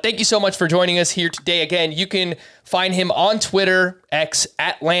 But thank you so much for joining us here today. Again, you can find him on Twitter, X,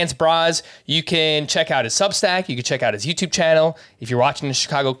 at Lance Braz. You can check out his Substack. You can check out his YouTube channel. If you're watching the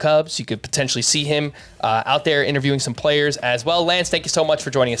Chicago Cubs, you could potentially see him out there interviewing some players as well. Lance, thank you so much for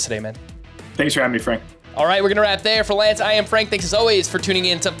joining us today, man. Thanks for having me, Frank. All right, we're going to wrap there. For Lance, I am Frank. Thanks as always for tuning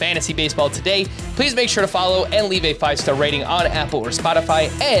in to Fantasy Baseball today. Please make sure to follow and leave a 5-star rating on Apple or Spotify,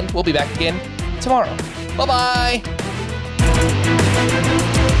 and we'll be back again tomorrow. Bye-bye.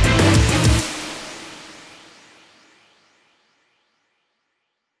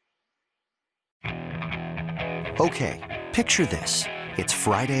 Okay, picture this. It's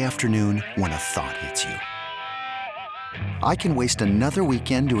Friday afternoon when a thought hits you. I can waste another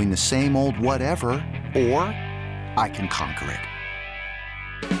weekend doing the same old whatever, or I can conquer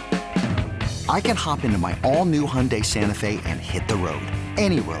it. I can hop into my all-new Hyundai Santa Fe and hit the road.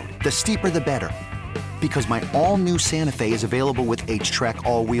 Any road. The steeper, the better. Because my all-new Santa Fe is available with H-Track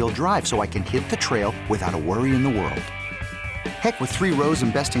all-wheel drive, so I can hit the trail without a worry in the world. Heck, with 3 rows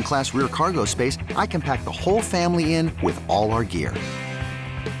and best-in-class rear cargo space, I can pack the whole family in with all our gear.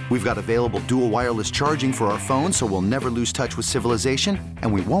 We've got available dual wireless charging for our phones, so we'll never lose touch with civilization,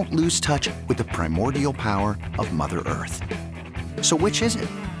 and we won't lose touch with the primordial power of Mother Earth. So which is it?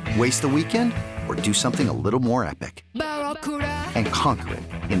 Waste the weekend or do something a little more epic? And conquer it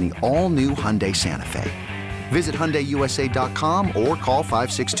in the all-new Hyundai Santa Fe. Visit HyundaiUSA.com or call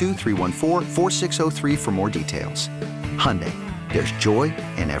 562-314-4603 for more details. Hyundai, there's joy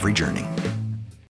in every journey.